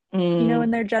insecurity, Mm,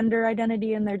 in their gender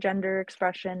identity and their gender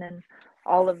expression and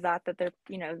all of that. That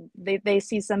they're, they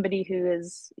see somebody who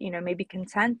is, maybe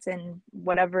content in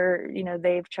whatever,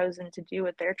 they've chosen to do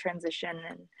with their transition.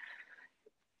 And,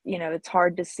 it's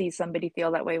hard to see somebody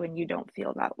feel that way when you don't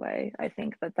feel that way. I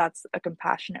think that that's a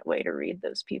compassionate way to read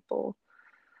those people.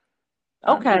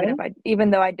 okay.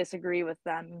 Even though I disagree with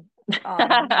them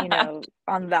on,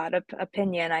 on that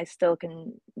opinion, I still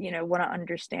can, want to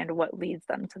understand what leads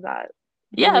them to that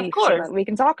Yeah, of belief so course. that we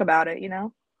can talk about it.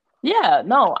 Yeah,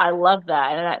 no, I love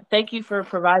that. And thank you for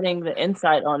providing the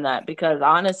insight on that because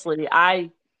honestly,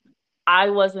 I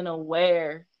wasn't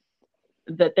aware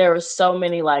that there were so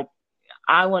many like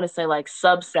I want to say like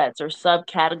subsets or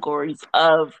subcategories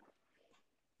of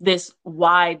this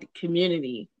wide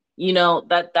community.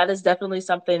 That is definitely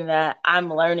something that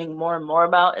I'm learning more and more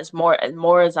about as more and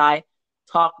more as I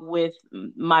talk with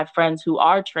my friends who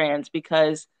are trans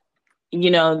because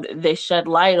they shed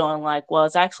light on like, well,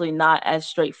 it's actually not as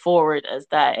straightforward as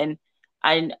that. And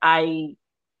I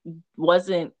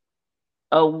wasn't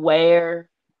aware.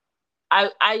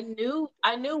 I knew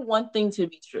one thing to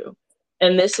be true.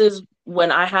 And this is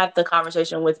when I had the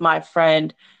conversation with my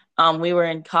friend. We were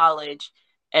in college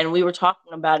and we were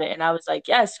talking about it and I was like,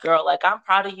 yes, girl, like I'm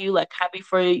proud of you, like happy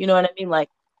for you, you know what I mean? Like,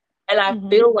 and I Mm-hmm.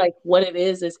 feel like what it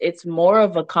is it's more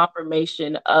of a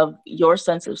confirmation of your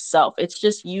sense of self. It's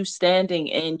just you standing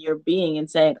in your being and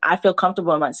saying, I feel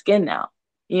comfortable in my skin now,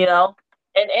 you know,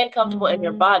 and comfortable in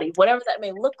your Mm-hmm. body, whatever that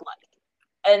may look like.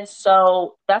 And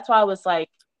so that's why I was like,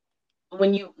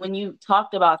 when you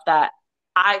talked about that,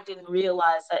 I didn't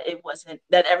realize that it wasn't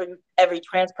that every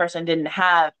trans person didn't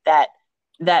have that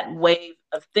wave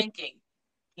of thinking,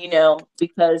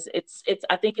 because it's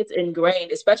I think it's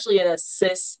ingrained, especially in a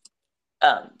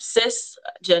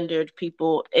cisgendered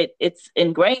people, it's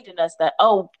ingrained in us that,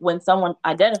 oh, when someone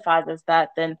identifies as that,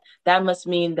 then that must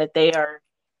mean that they are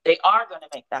going to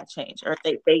make that change, or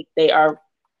they are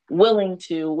willing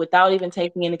to, without even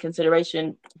taking into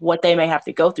consideration what they may have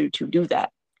to go through to do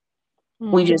that.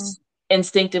 We Mm-hmm. just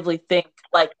instinctively think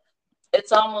like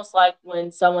it's almost like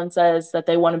when someone says that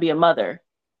they want to be a mother.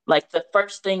 Like the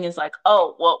first thing is like,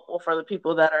 oh, well, for the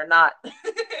people that are not,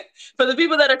 for the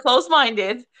people that are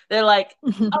close-minded, they're like,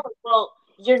 oh, well,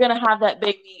 you're gonna have that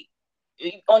baby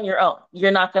on your own.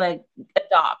 You're not gonna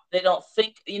adopt. They don't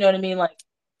think, you know what I mean? Like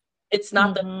it's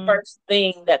not the Mm-hmm. first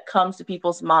thing that comes to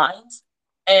people's minds.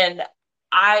 And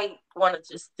I want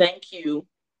to just thank you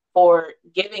for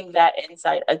giving that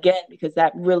insight again, because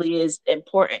that really is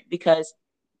important. Because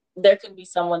there can be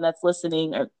someone that's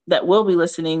listening or that will be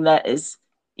listening that is,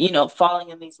 falling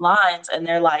in these lines and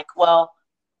they're like, well,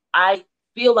 I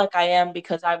feel like I am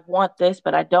because I want this,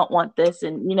 but I don't want this.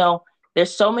 And,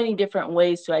 there's so many different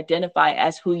ways to identify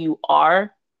as who you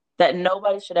are that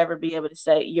nobody should ever be able to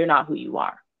say you're not who you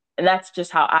are. And that's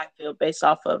just how I feel based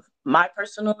off of my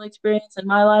personal experience in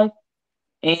my life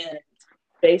and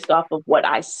based off of what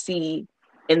I see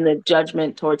in the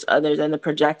judgment towards others and the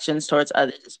projections towards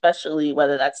others, especially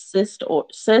whether that's cis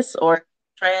or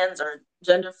trans or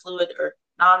gender fluid or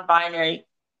non-binary,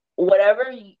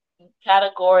 whatever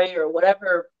category or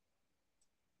whatever.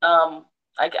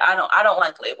 Like I don't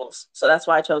like labels, so that's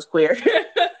why I chose queer.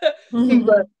 Mm-hmm.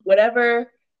 But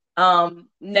whatever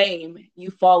name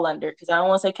you fall under, because I don't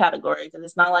want to say category, because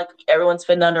it's not like everyone's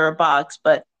fitting under a box,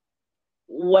 but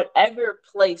whatever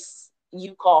place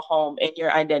you call home in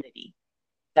your identity,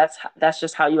 that's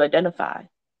just how you identify.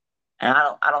 And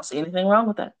I don't see anything wrong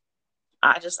with that.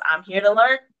 I'm here to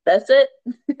learn. That's it.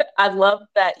 I love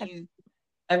that I, you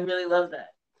I really love that.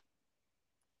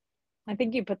 I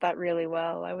think you put that really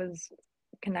well. I was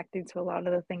connecting to a lot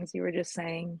of the things you were just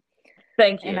saying.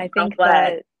 Thank And you. I I'm think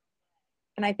glad. that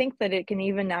and I think that it can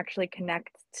even actually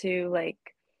connect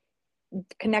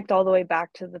all the way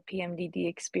back to the PMDD Yeah,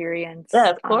 experience.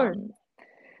 of course.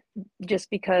 Just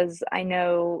because I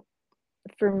know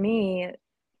for me,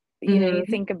 you Hmm.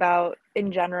 think about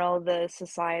in general the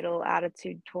societal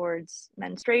attitude towards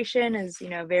menstruation is,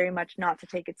 very much not to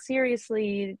take it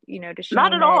seriously, to Not shame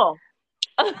at it. all.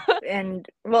 And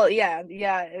well, yeah.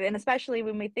 And especially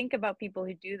when we think about people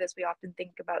who do this, we often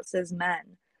think about cis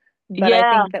men. But I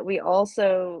Yeah. think that we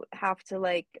also have to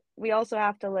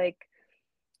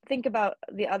think about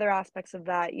the other aspects of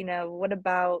that. What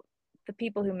about the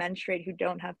people who menstruate who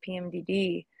don't have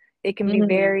PMDD? Hmm. It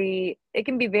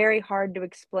can be very hard to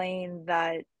explain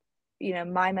that,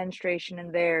 my menstruation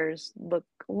and theirs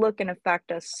look and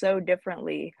affect us so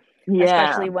differently, Yeah.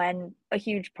 especially when a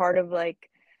huge part of like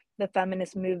the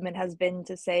feminist movement has been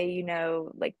to say,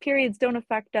 like periods don't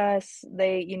affect us.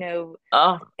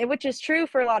 Oh, Which is true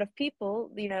for a lot of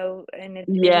people, and we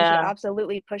should yeah.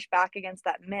 absolutely push back against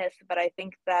that myth. But I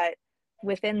think that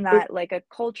within that, like a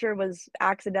culture was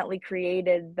accidentally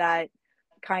created that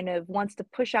kind of wants to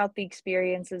push out the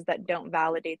experiences that don't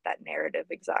validate that narrative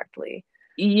exactly.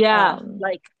 Yeah. Um,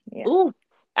 Like, yeah. ooh,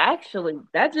 actually,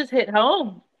 that just hit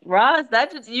home. Roz,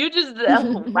 you just,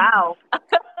 oh, wow.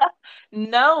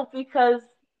 No, because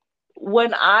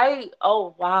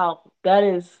oh, wow,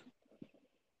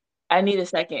 I need a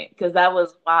second, because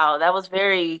wow, that was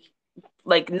very,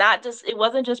 like, not just, it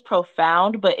wasn't just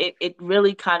profound, but it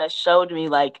really kind of showed me,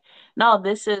 like, no,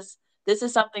 this is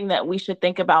something that we should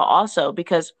think about also,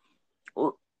 because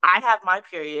I have my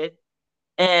period,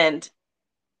 and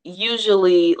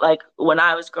usually, like, when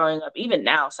I was growing up, even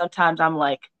now, sometimes I'm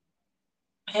like,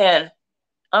 man,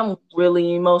 I'm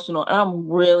really emotional and I'm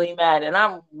really mad and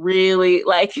I'm really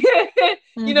like, you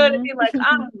know what I Mhm. mean? Like,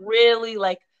 I'm really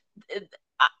like,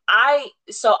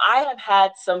 so I have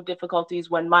had some difficulties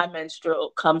when my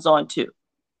menstrual comes on too.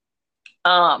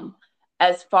 Um,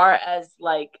 as far as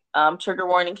like, trigger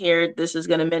warning here, this is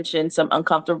going to mention some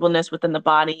uncomfortableness within the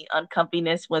body,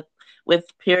 uncomfiness with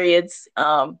periods.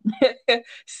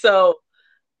 So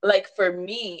like for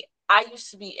me, I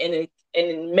used to be in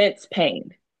immense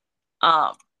pain.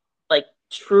 Um, like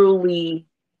truly,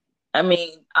 I mean,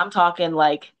 I'm talking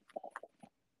like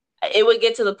it would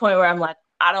get to the point where I'm like,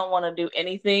 I don't want to do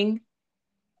anything.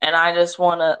 And I just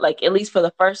want to, like, at least for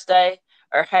the first day,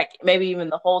 or heck, maybe even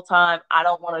the whole time, I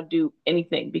don't want to do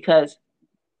anything, because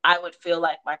I would feel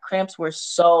like my cramps were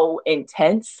so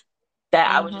intense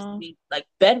that I would just Mhm. be like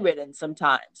bedridden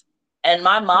sometimes. And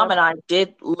my mom Yep. and I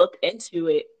did look into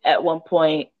it at one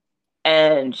point,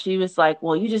 and she was like,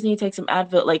 "Well, you just need to take some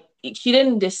Advil." Like, she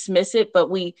didn't dismiss it,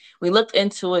 but we looked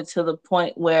into it to the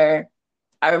point where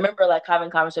I remember like having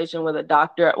a conversation with a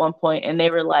doctor at one point, and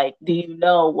they were like, "Do you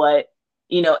know what,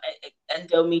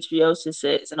 endometriosis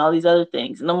is and all these other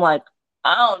things?" And I'm like,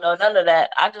 "I don't know none of that.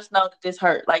 I just know that this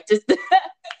hurt. Like, just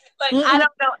like, I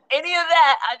don't know any of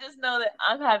that. I just know that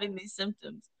I'm having these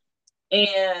symptoms."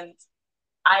 And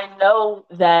I know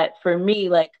that for me,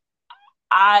 like,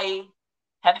 I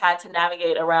have had to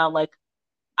navigate around, like,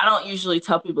 I don't usually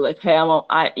tell people like, "Hey,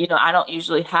 I don't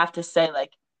usually have to say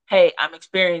like, "Hey, I'm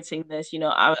experiencing this."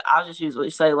 I'll just usually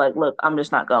say like, "Look, I'm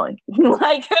just not going."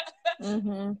 Like,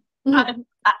 Mhm. I,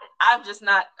 I'm just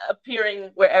not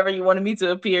appearing wherever you wanted me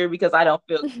to appear, because I don't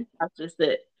feel good. That's just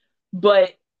it.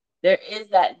 But there is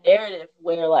that narrative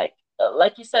where, like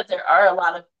you said, there are a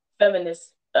lot of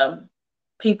feminist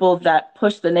people that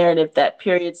push the narrative that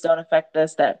periods don't affect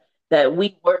us, that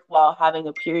we work while having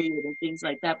a period and things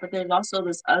like that. But there's also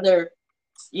this other,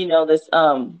 this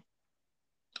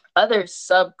other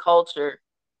subculture,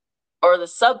 or the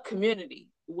sub community,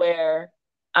 where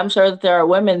I'm sure that there are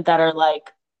women that are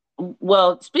like,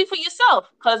 well, speak for yourself,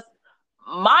 because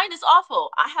mine is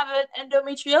awful. I have an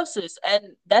endometriosis,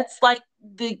 and that's like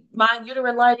my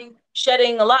uterine lining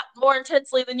shedding a lot more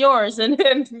intensely than yours.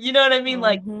 And you know what I mean?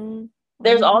 Like, Mhm.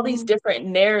 there's all these Mhm. different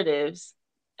narratives.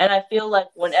 And I feel like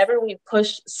whenever we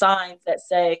push signs that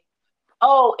say,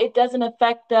 oh, it doesn't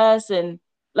affect us, and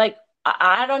like,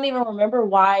 I don't even remember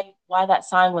why that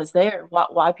sign was there,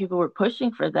 why people were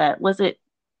pushing for that. What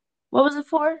was it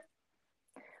for?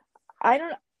 I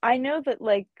don't. I know that,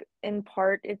 like, in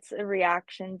part, it's a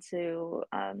reaction to,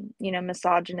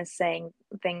 misogynists saying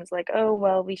things like, "Oh,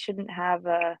 well, we shouldn't have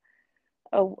a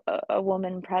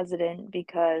woman president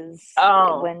because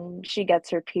Oh, when she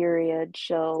gets her period, it's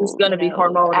she'll, gonna be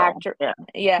hormonal. act or" Yeah.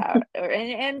 yeah, or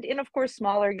and of course,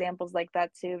 smaller examples like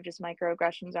that too, just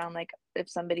microaggressions around, like, if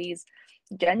somebody's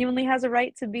genuinely has a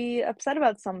right to be upset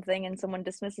about something and someone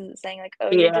dismisses it saying like, "Oh,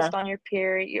 you're Yeah. just on your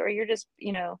period," or "You're just,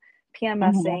 Hmm.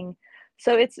 PMSing."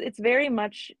 So it's very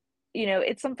much,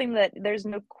 it's something that there's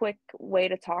no quick way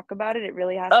to talk about it. It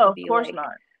really has to Oh, of be course like,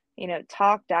 not.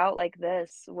 talked out like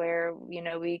this, where,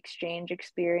 we exchange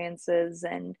experiences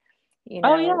and, you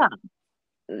Oh know,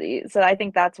 yeah. so I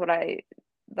think that's what I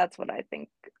think.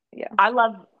 Yeah. I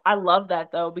love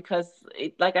that though because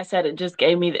like I said, it just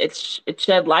gave me it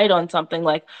shed light on something.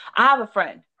 Like I have a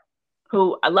friend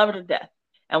who I love her to death,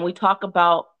 and we talk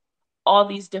about all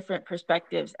these different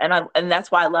perspectives, and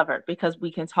that's why I love her because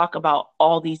we can talk about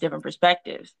all these different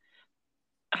perspectives.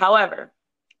 However,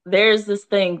 there's this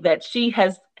thing that she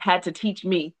has had to teach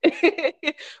me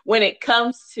when it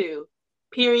comes to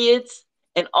periods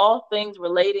and all things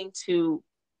relating to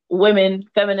women,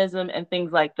 feminism, and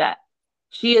things like that.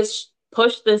 She has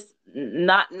pushed this,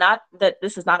 not that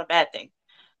this is not a bad thing.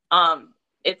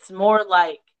 It's more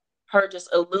like her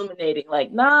just illuminating,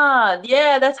 like, nah,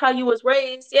 yeah, that's how you was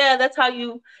raised. Yeah, that's how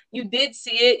you did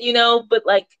see it, but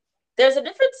like there's a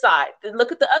different side.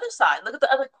 Look at the other side. Look at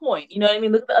the other coin. You know what I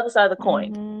mean? Look at the other side of the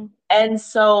coin. Mhm. And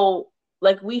so,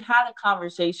 like, we had a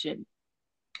conversation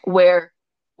where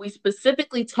we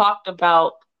specifically talked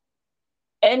about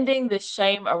ending the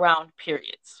shame around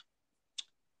periods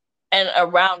and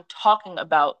around talking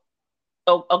about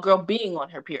a girl being on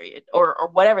her period or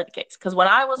whatever the case. Because when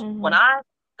Mhm. I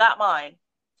got mine,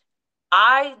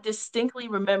 I distinctly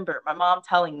remember my mom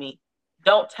telling me,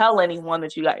 "Don't tell anyone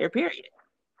that you got your period."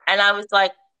 And I was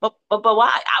like, but why?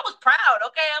 I was proud.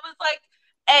 Okay, I was like,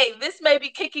 hey, this may be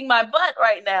kicking my butt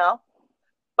right now,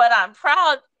 but I'm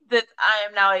proud that I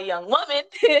am now a young woman,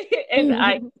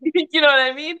 and you know what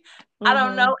I mean? I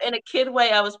don't know. Mhm. In a kid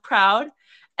way, I was proud,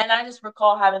 and I just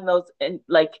recall having those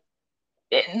like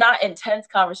not intense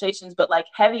conversations, but like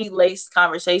heavy laced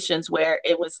conversations where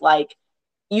it was like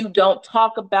you don't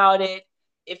talk about it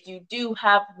if you do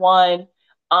have one,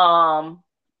 um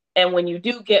and when you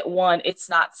do get one, it's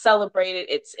not celebrated,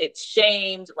 it's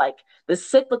shamed, like the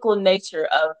cyclical nature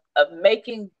of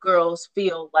making girls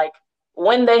feel like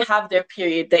when they have their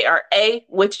period they are a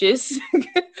witches,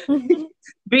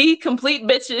 b complete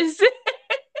bitches,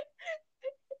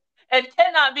 and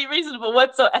cannot be reasonable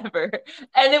whatsoever.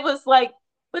 And it was like,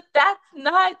 but that's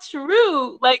not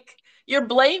true. Like you're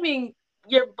blaming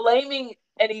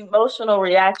an emotional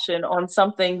reaction on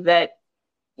something that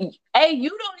A, you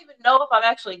don't even know if I'm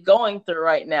actually going through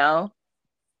right now.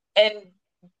 And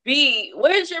B,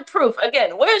 where's your proof?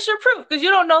 Again, where's your proof? Because you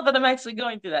don't know that I'm actually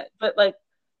going through that. But like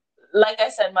I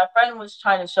said, my friend was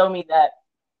trying to show me that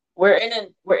we're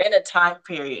in a time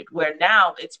period where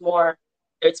now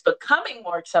it's becoming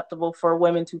more acceptable for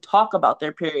women to talk about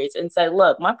their periods and say,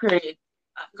 look, my period,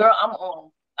 girl, I'm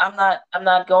on. I'm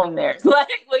not going there.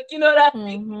 like you know what I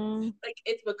mean? Mhm. Like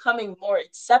it's becoming more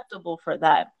acceptable for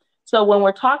that. So when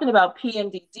we're talking about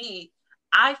PMDD,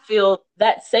 I feel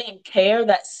that same care,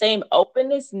 that same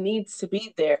openness needs to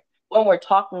be there when we're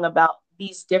talking about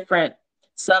these different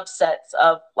subsets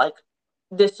of like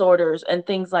disorders and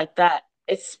things like that,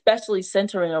 especially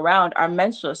centering around our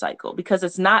menstrual cycle, because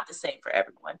it's not the same for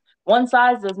everyone. One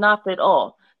size does not fit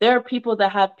all. There are people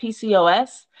that have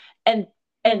PCOS, and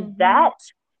Mhm. that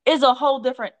is a whole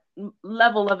different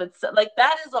level of itself. Like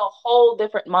that is a whole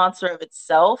different monster of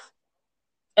itself.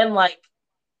 And like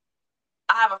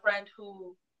I have a friend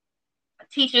who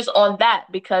teaches on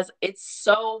that because it's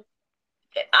so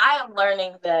I am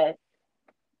learning that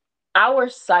our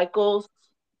cycles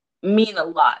mean a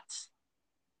lot.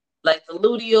 Like the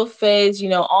luteal phase,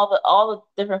 all the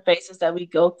different phases that we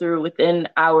go through within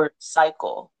our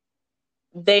cycle.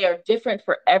 They are different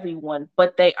for everyone,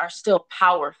 but they are still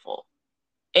powerful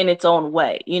in its own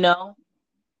way.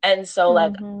 And so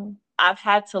like Mhm. I've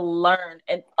had to learn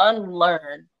and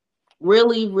unlearn,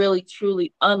 really, really,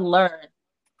 truly unlearn.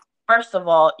 First of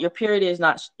all, your period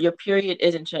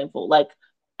isn't shameful. Like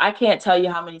I can't tell you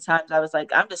how many times I was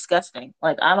like, I'm disgusting.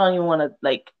 Like I don't even want to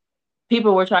like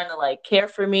people were trying to like care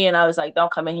for me and I was like,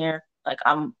 don't come in here. Like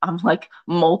I'm like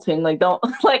molting. Like don't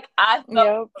like I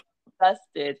felt Yep.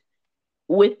 disgusted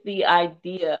with the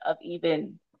idea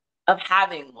of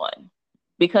having one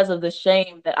because of the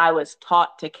shame that I was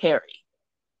taught to carry.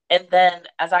 And then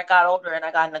as I got older and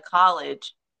I got into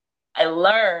college, I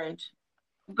learned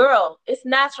girl, it's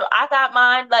natural. I got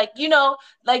mine. Like,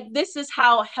 like this is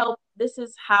how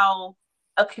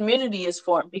a community is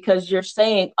formed, because you're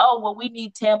saying, oh, well, we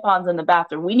need tampons in the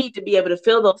bathroom. We need to be able to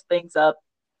fill those things up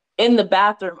in the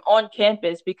bathroom on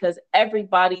campus because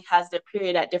everybody has their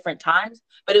period at different times.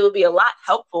 But it would be a lot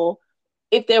helpful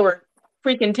if there were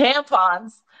freaking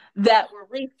tampons that were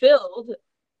refilled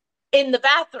in the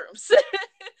bathrooms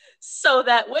so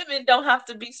that women don't have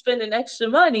to be spending extra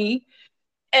money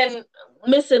and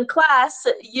missing class,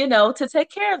 to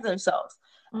take care of themselves.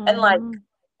 And like, Mm-hmm.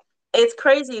 it's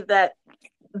crazy that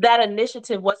that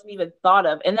initiative wasn't even thought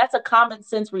of. And that's a common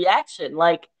sense reaction.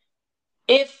 Like,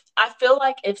 if I feel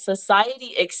like if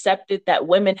society accepted that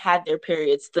women had their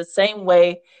periods the same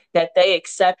way that they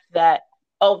accept that,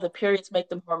 oh, the periods make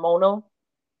them hormonal,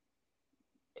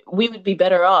 we would be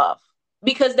better off,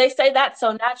 because they say that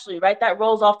so naturally, right? That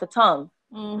rolls off the tongue.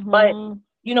 But Mm-hmm.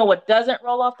 you know what doesn't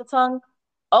roll off the tongue?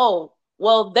 Oh,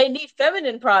 well, they need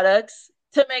feminine products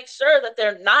to make sure that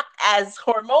they're not as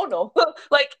hormonal.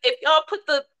 Like, if y'all put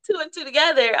the two and two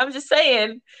together, I'm just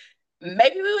saying,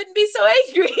 maybe we wouldn't be so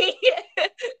angry.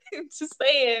 Just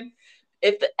saying,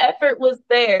 if the effort was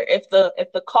there, if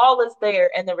the call is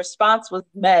there and the response was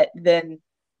met, then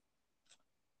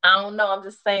I don't know. I'm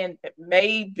just saying,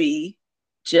 maybe,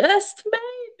 just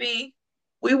maybe,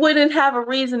 we wouldn't have a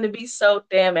reason to be so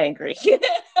damn angry.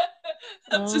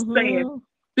 I'm just saying, Mm-hmm.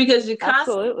 because you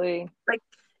constantly, Absolutely. like,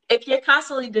 if you're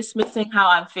constantly dismissing how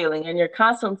I'm feeling, and you're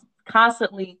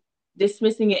constantly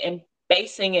dismissing it and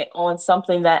basing it on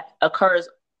something that occurs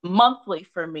monthly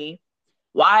for me,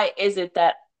 why is it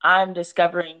that I'm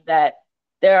discovering that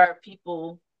there are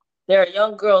people, there are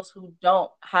young girls who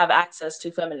don't have access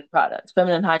to feminine products,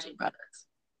 feminine hygiene products?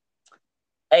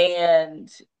 And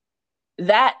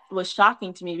that was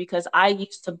shocking to me because I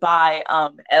used to buy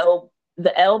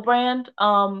the L brand.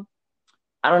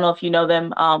 I don't know if you know them.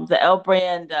 The L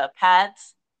brand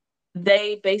pads.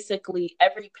 They basically,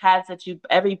 every pad that you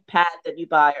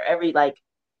buy, or every like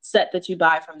set that you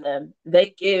buy from them,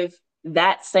 they give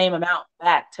that same amount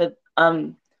back to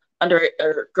under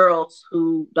or girls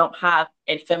who don't have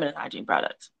any feminine hygiene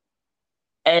products.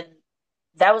 And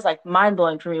that was like mind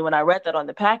blowing for me when I read that on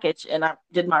the package and I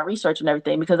did my research and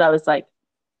everything, because I was like,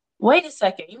 wait a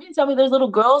second, you mean to tell me there's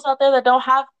little girls out there that don't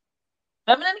have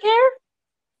feminine care?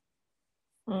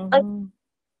 Like, Mm-hmm.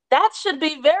 that should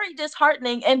be very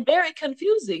disheartening and very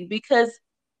confusing, because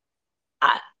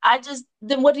I just,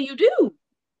 then what do you do?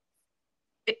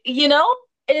 You know?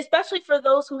 And especially for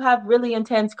those who have really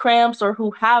intense cramps, or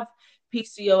who have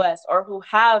PCOS, or who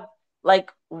have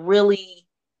like really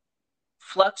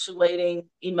fluctuating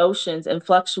emotions and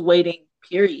fluctuating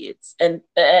periods and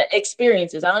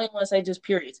experiences. I don't even want to say just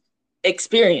periods,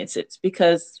 experiences,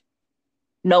 because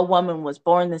no woman was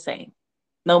born the same.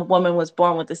 No woman was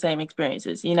born with the same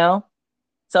experiences.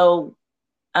 So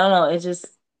I don't know. It's just,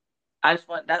 I just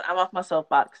want that. I'm off my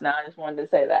soapbox now. I just wanted to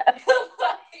say that.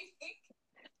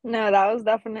 No, that was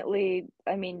definitely,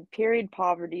 I mean, period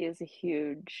poverty is a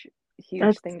huge, huge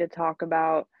That's, thing to talk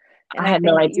about. And I I had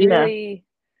no think you idea. really,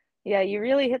 yeah, you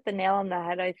really hit the nail on the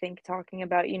head, I think, talking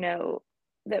about,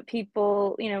 that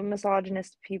people,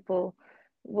 misogynist people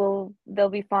they'll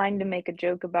be fine to make a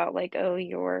joke about like, oh,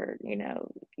 your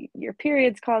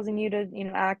period's causing you to,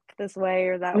 act this way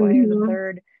or that way or the Hmm.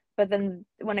 third. But then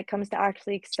when it comes to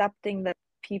actually accepting that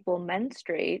people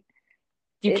menstruate,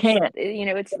 You can't.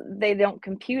 it's they don't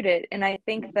compute it. And I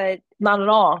think that Not at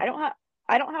I all. don't have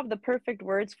I don't have the perfect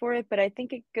words for it, but I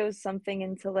think it goes something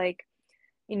into like,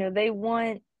 they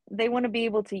want to be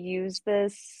able to use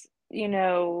this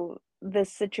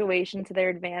situation to their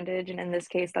advantage, and in this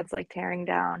case that's like tearing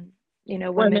down,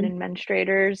 women Women. and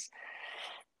menstruators.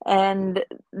 And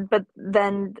but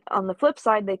then on the flip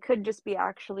side, they could just be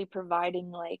actually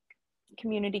providing like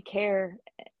community care.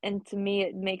 And to me,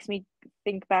 it makes me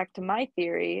think back to my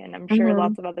theory, and I'm sure Hmm.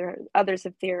 lots of others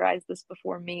have theorized this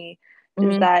before me,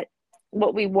 is Hmm. that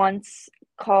what we once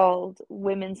called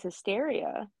women's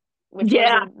hysteria, which was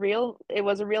Yeah,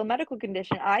 a real medical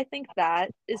condition, I think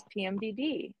that is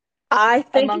PMDD I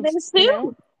think it amongst, is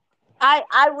too.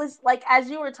 I was like, as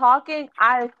you were talking,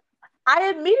 I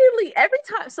immediately, every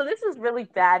time, so this is really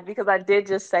bad because I did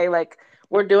just say like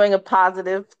we're doing a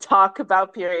positive talk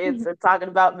about periods and talking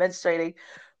about menstruating,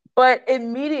 but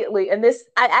immediately, and this,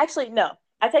 I actually, no,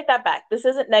 I take that back. This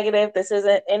isn't negative. This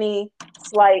isn't any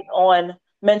slight on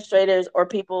menstruators or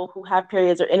people who have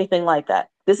periods or anything like that.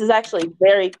 This is actually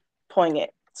very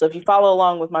poignant. So if you follow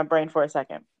along with my brain for a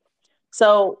second.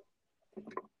 So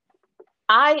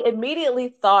I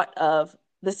immediately thought of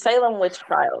the Salem witch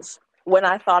trials when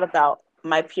I thought about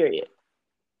my period.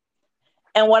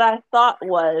 And what I thought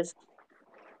was,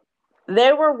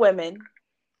 There were women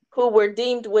who were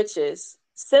deemed witches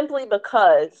simply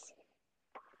because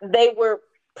they were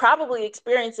probably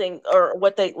experiencing, or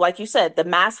what they, like you said, the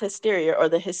mass hysteria or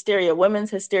the hysteria,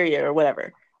 women's hysteria or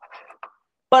whatever.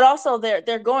 But also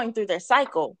they're going through their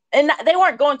cycle, and they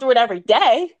weren't going through it every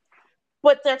day,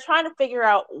 but they're trying to figure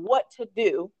out what to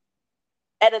do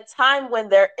at a time when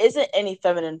there isn't any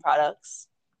feminine products,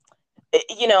 at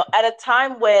a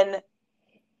time when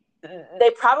they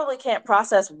probably can't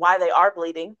process why they are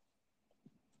bleeding.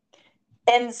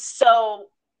 And so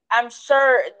I'm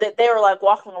sure that they were like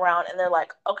walking around and they're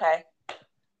like, okay,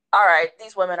 all right,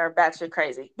 these women are batshit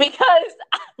crazy because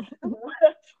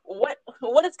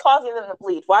what is causing them to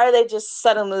bleed? Why are they just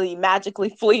suddenly magically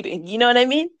fleeting? You know what I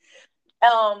mean?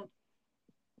 Um,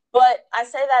 but I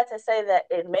say that to say that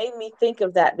it made me think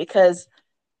of that because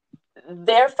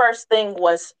their first thing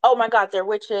was, oh my God, they're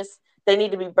witches. They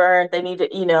need to be burned. They need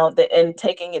to, and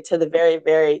taking it to the very,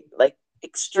 very like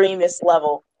extremist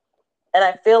level. And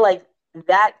I feel like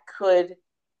that could,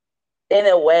 in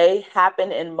a way,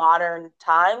 happen in modern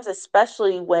times,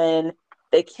 especially when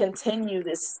they continue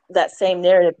that same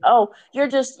narrative. Oh, you're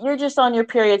just on your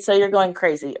period, so you're going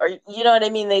crazy, or you know what I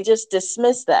mean. They just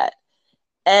dismiss that,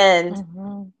 and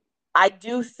Mm-hmm. I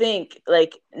do think,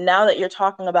 like, now that you're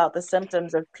talking about the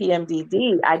symptoms of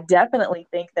PMDD, I definitely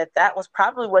think that that was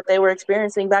probably what they were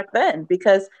experiencing back then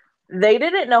because they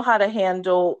didn't know how to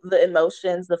handle the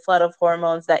emotions, the flood of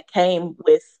hormones that came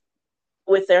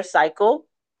with their cycle.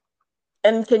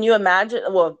 And can you imagine?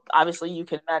 Well, obviously you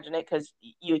can imagine it because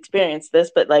you experienced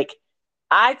this, but like,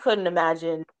 I couldn't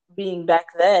imagine being back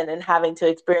then and having to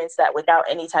experience that without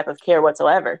any type of care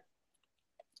whatsoever.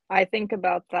 I think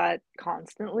about that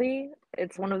constantly.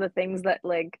 It's one of the things that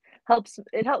like helps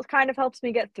kind of helps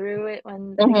me get through it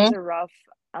when things Mm-hmm. are rough.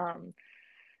 Um,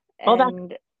 Oh, that.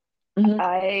 and Mm-hmm.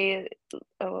 I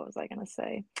oh, what was I gonna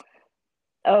say?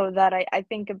 Oh, that I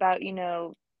think about,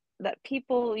 that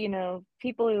people,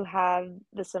 people who have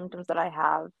the symptoms that I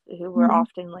have, who were Mm-hmm.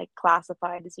 often like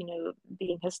classified as,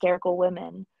 being hysterical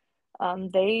women,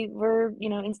 they were,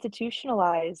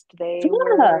 institutionalized. They Yeah.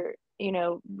 were,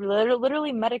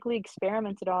 literally medically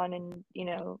experimented on and,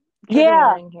 trigger Yeah.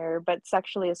 warning here, but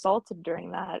sexually assaulted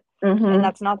during that. And Mm-hmm.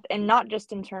 that's not, and not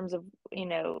just in terms of,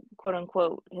 quote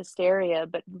unquote hysteria,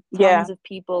 but Yeah. tons of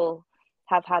people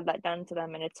have had that done to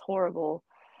them, and it's horrible.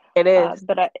 It is.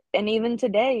 And even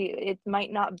today, it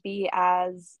might not be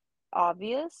as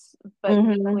obvious, but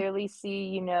we Mm-hmm. clearly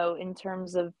see, in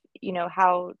terms of,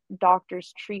 how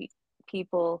doctors treat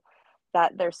people,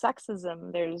 that there's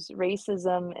sexism, there's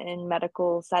racism in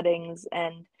medical settings,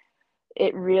 and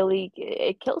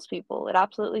it kills people. It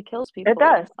absolutely kills It people.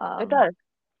 does. It does.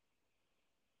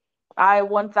 I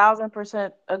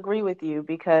 1000% agree with you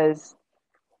because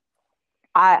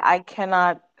I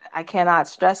cannot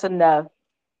stress enough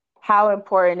how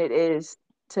important it is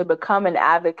to become an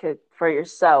advocate for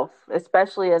yourself,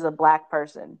 especially as a Black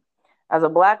person. As a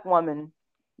Black woman,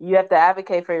 you have to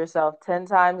advocate for yourself 10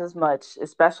 times as much,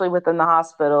 especially within the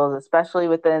hospitals, especially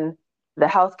within the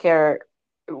healthcare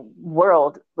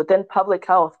world, within public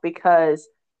health, because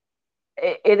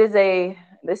it is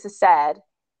this is sad.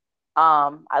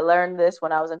 I learned this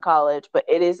when I was in college, but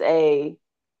it is a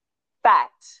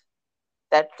fact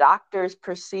that doctors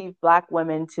perceive Black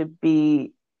women to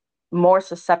be more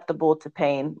susceptible to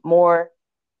pain, more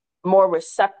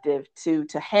receptive to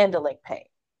handling pain.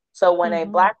 So when a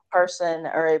Mm-hmm. Black person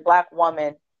or a Black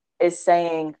woman is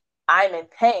saying, I'm in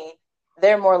pain,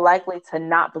 they're more likely to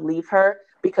not believe her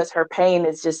because her pain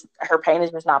is just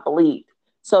not believed.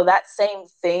 So that same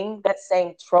thing, that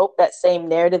same trope, that same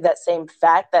narrative, that same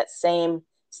fact, that same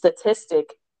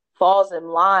statistic falls in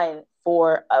line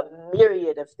for a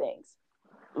myriad of things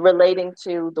relating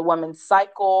to the woman's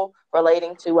cycle,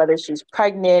 relating to whether she's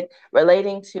pregnant,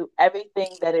 relating to everything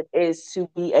that it is to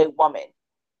be a woman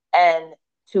and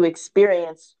to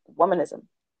experience womanism.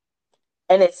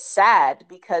 And it's sad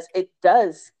because it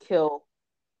does kill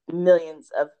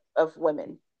millions of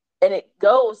women. And it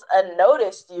goes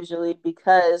unnoticed usually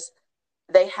because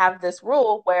they have this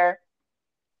rule where,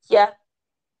 yeah,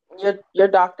 your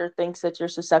doctor thinks that you're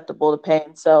susceptible to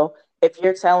pain. So if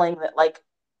you're telling that, like,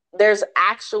 there's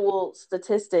actual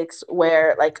statistics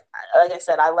where, like I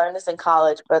said, I learned this in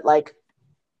college, but like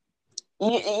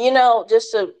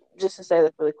just to say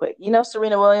this really quick,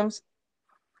 Serena Williams.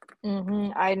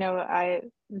 Mm-hmm. I know. I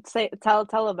say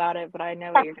tell about it, but I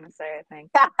know what you're gonna say, I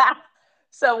think.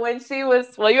 So when she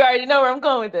was, well, you already know where I'm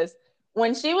going with this.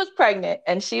 When she was pregnant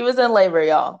and she was in labor,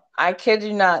 y'all, I kid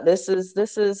you not, this is the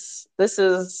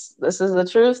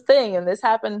truest thing, and this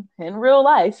happened in real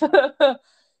life.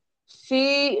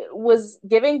 She was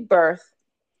giving birth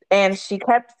And she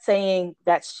kept saying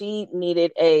that she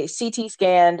needed a CT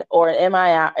scan or an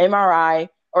MRI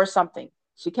or something.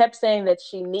 She kept saying that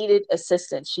she needed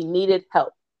assistance, she needed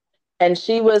help. And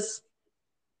she was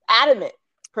adamant,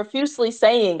 profusely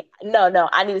saying, no, no,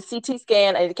 I need a CT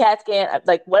scan, I need a CAT scan,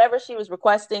 like whatever she was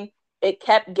requesting. It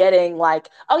kept getting like,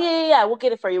 oh, yeah, yeah, yeah, we'll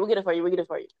get it for you, we'll get it for you, we'll get it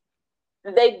for you.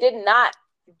 They did not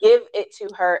give it to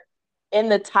her in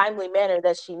the timely manner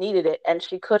that she needed it, and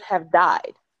she could have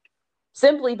died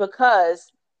simply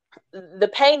because the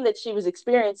pain that she was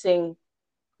experiencing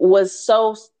was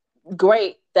so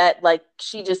great that like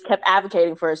she just kept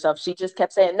advocating for herself. She just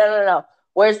kept saying, no, no, no,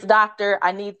 where's the doctor?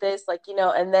 I need this, like,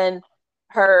 and then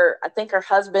I think her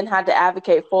husband had to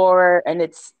advocate for her, and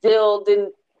it still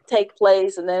didn't take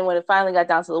place. And then when it finally got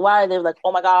down to the wire, they were like,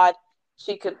 oh my God,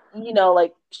 she could,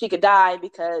 like she could die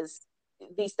because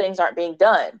these things aren't being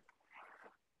done.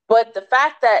 But the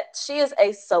fact that she is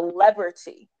a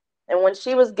celebrity, and when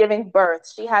she was giving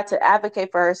birth, she had to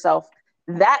advocate for herself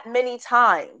that many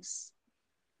times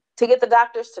to get the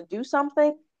doctors to do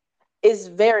something is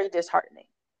very disheartening.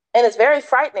 And it's very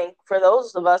frightening for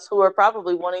those of us who are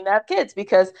probably wanting to have kids,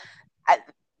 because I,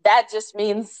 that just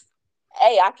means,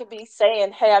 hey, I could be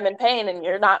saying, hey, I'm in pain, and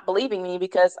you're not believing me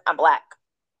because I'm Black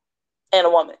and a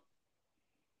woman.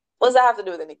 What does that have to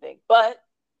do with anything? But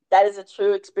that is a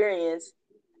true experience.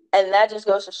 And that just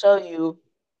goes to show you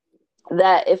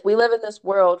that if we live in this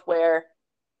world where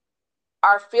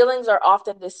our feelings are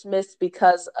often dismissed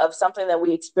because of something that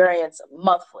we experience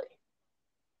monthly,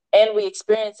 and we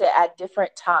experience it at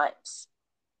different times,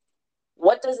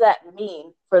 what does that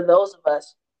mean for those of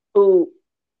us who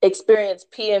experience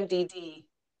PMDD,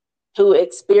 who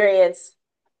experience,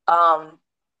 oh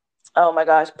my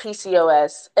gosh,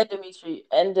 PCOS,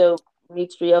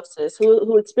 endometriosis,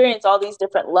 who experience all these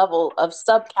different level of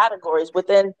subcategories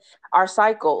within our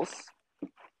cycles?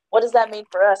 What does that mean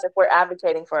for us if we're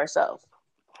advocating for ourselves?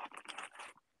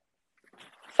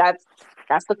 That's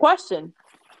that's the question.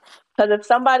 Because if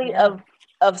somebody Yeah.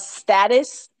 of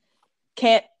status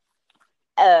can't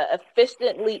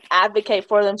efficiently advocate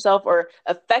for themselves or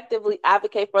effectively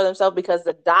advocate for themselves because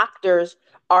the doctors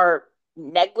are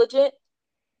negligent,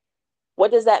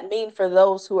 what does that mean for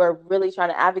those who are really trying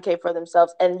to advocate for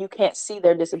themselves and you can't see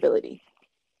their disability,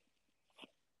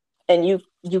 and you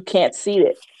can't see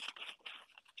it?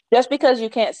 Just because you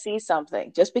can't see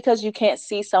something, just because you can't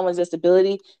see someone's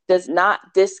disability, does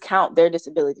not discount their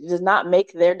disability, does not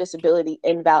make their disability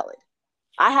invalid.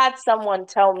 I had someone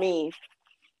tell me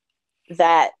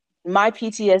that my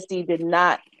PTSD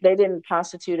they didn't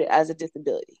constitute it as a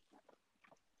disability.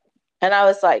 And I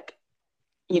was like,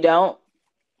 you don't?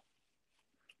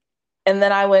 And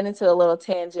then I went into a little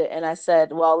tangent and I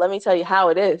said, well, let me tell you how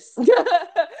it is.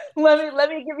 let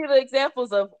me give you the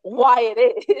examples of why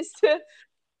it is.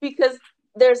 Because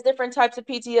there's different types of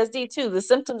PTSD too. The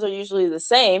symptoms are usually the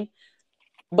same,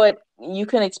 but you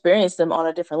can experience them on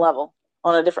a different level,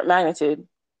 on a different magnitude.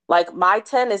 Like my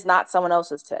 10 is not someone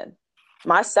else's 10.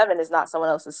 My 7 is not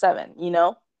someone else's 7.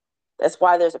 That's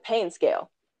why there's a pain scale.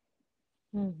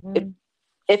 If Mm-hmm.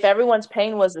 if everyone's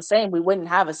pain was the same, we wouldn't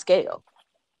have a scale.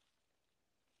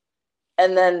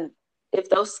 And then if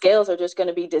those scales are just going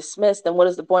to be dismissed, then what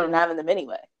is the point in having them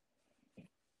anyway?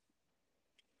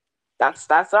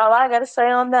 That's all I got to say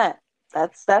on that.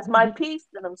 That's my piece,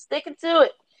 and I'm sticking to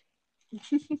it.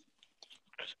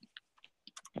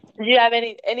 Do you have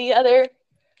anything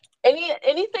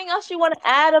else you want to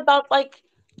add about like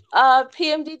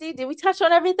PMDD? Did we touch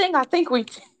on everything? I think we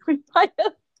might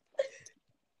have.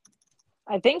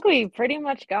 I think we pretty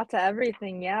much got to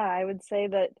everything. Yeah, I would say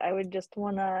that I would just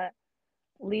want to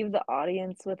leave the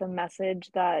audience with a message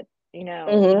that,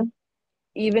 Mm-hmm.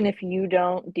 even if you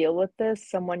don't deal with this,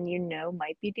 someone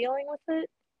might be dealing with it,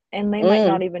 and they might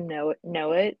not Mm, even know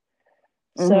it.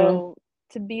 mm-hmm. So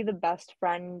to be the best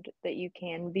friend that you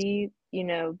can be,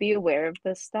 be aware of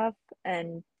this stuff,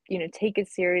 and, take it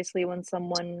seriously when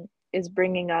someone is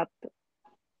bringing up,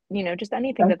 just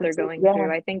anything that they're going Yeah,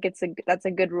 through. I think that's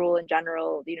a good rule in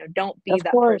general. Don't be of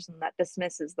that course. person that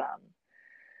dismisses them,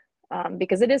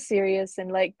 because it is serious,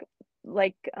 and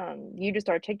you just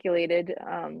articulated,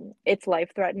 it's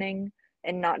life threatening,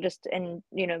 and not just, and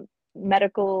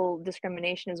medical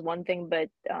discrimination is one thing, but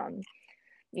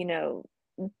you know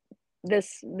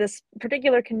this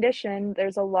particular condition,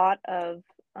 there's a lot of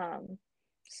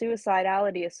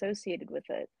suicidality associated with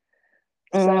it.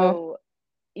 Mm-hmm. So,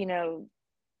 you know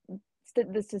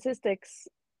the statistics,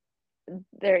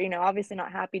 they're, obviously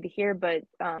not happy to hear, but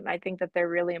I think that they're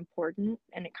really important,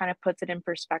 and it kind of puts it in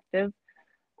perspective.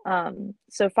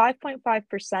 So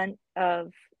 5.5%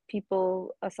 of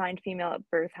people assigned female at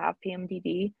birth have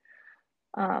PMDD.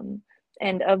 Um,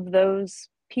 And of those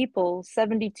people,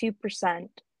 72%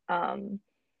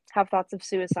 have thoughts of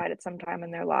suicide at some time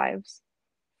in their lives.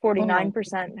 Mm.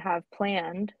 49% have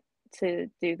planned to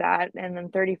do that, and then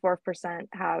 34%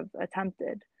 have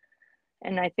attempted.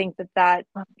 And I think that that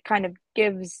kind of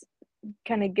gives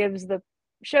the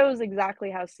shows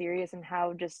exactly how serious and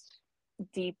how just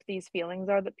deep these feelings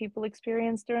are that people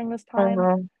experience during this time.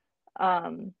 Mhm.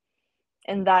 Um,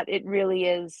 and that it really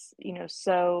is,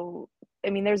 so I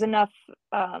mean,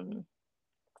 um,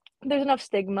 there's enough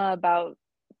stigma about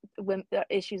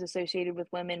issues associated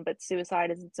with women, but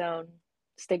suicide is its own Mhm.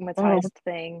 stigmatized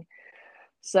thing.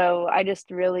 So I just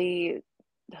really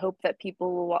hope that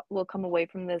people will come away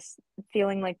from this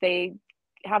feeling like they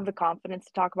have the confidence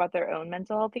to talk about their own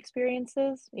mental health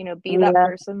experiences, be that Yeah,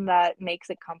 person that makes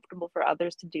it comfortable for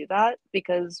others to do that.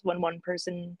 Because when one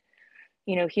person,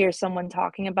 hears someone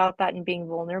talking about that and being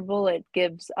vulnerable, it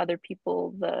gives other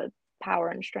people the power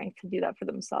and strength to do that for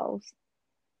themselves.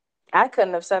 I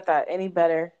couldn't have said that any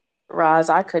better, Roz.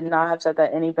 I could not have said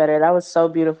that any better. That was so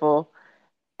beautiful.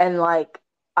 And like,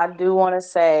 I do want to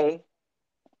say,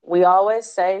 we always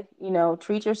say,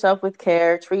 treat yourself with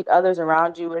care, treat others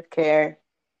around you with care,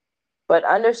 but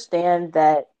understand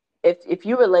that if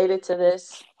you related to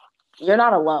this, you're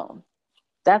not alone.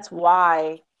 That's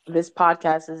why this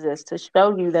podcast exists, to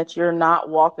show you that you're not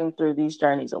walking through these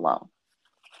journeys alone.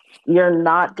 You're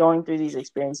not going through these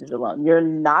experiences alone. You're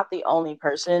not the only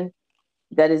person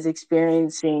that is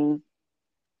experiencing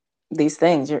these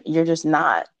things. You're just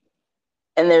not.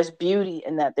 And there's beauty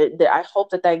in that. I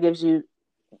hope that that gives you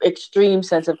extreme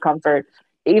sense of comfort,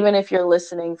 even if you're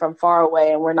listening from far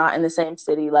away and we're not in the same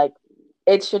city. Like,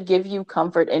 it should give you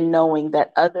comfort in knowing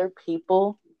that other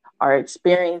people are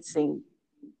experiencing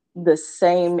the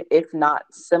same, if not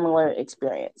similar,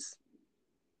 experience.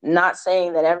 Not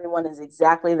saying that everyone is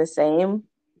exactly the same,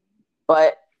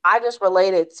 but I just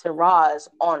related to Roz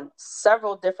on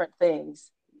several different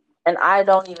things, and I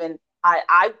don't even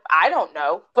I don't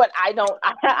know, but I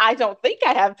don't think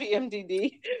I have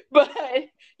PMDD, but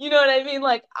you know what I mean.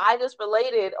 Like, I just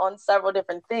related on several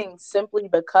different things simply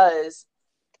because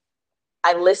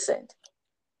I listened.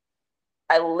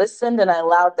 I listened and I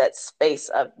allowed that space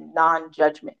of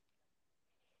non-judgment,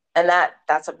 and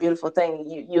that's a beautiful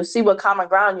thing. You'll see what common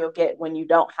ground you'll get when you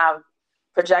don't have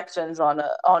projections on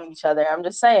each other. I'm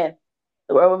just saying,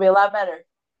 the world will be a lot better.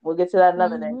 We'll get to that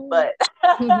another day, Mm-hmm. but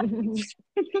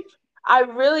I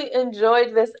really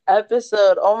enjoyed this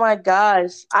episode. Oh my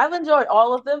gosh. I've enjoyed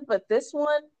all of them, but this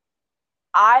one,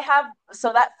 I have.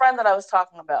 So, that friend that I was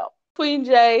talking about, Queen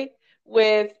J,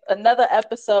 with another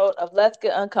episode of Let's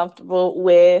Get Uncomfortable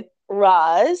with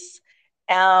Roz.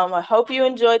 I hope you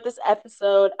enjoyed this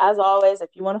episode. As always, if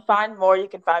you want to find more, you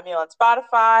can find me on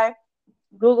Spotify,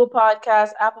 Google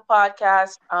Podcasts, Apple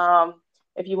Podcasts.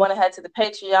 If you want to head to the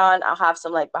Patreon, I'll have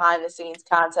some like behind the scenes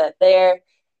content there.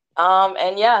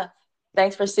 And yeah,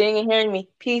 thanks for seeing and hearing me.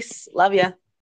 Peace. Love ya.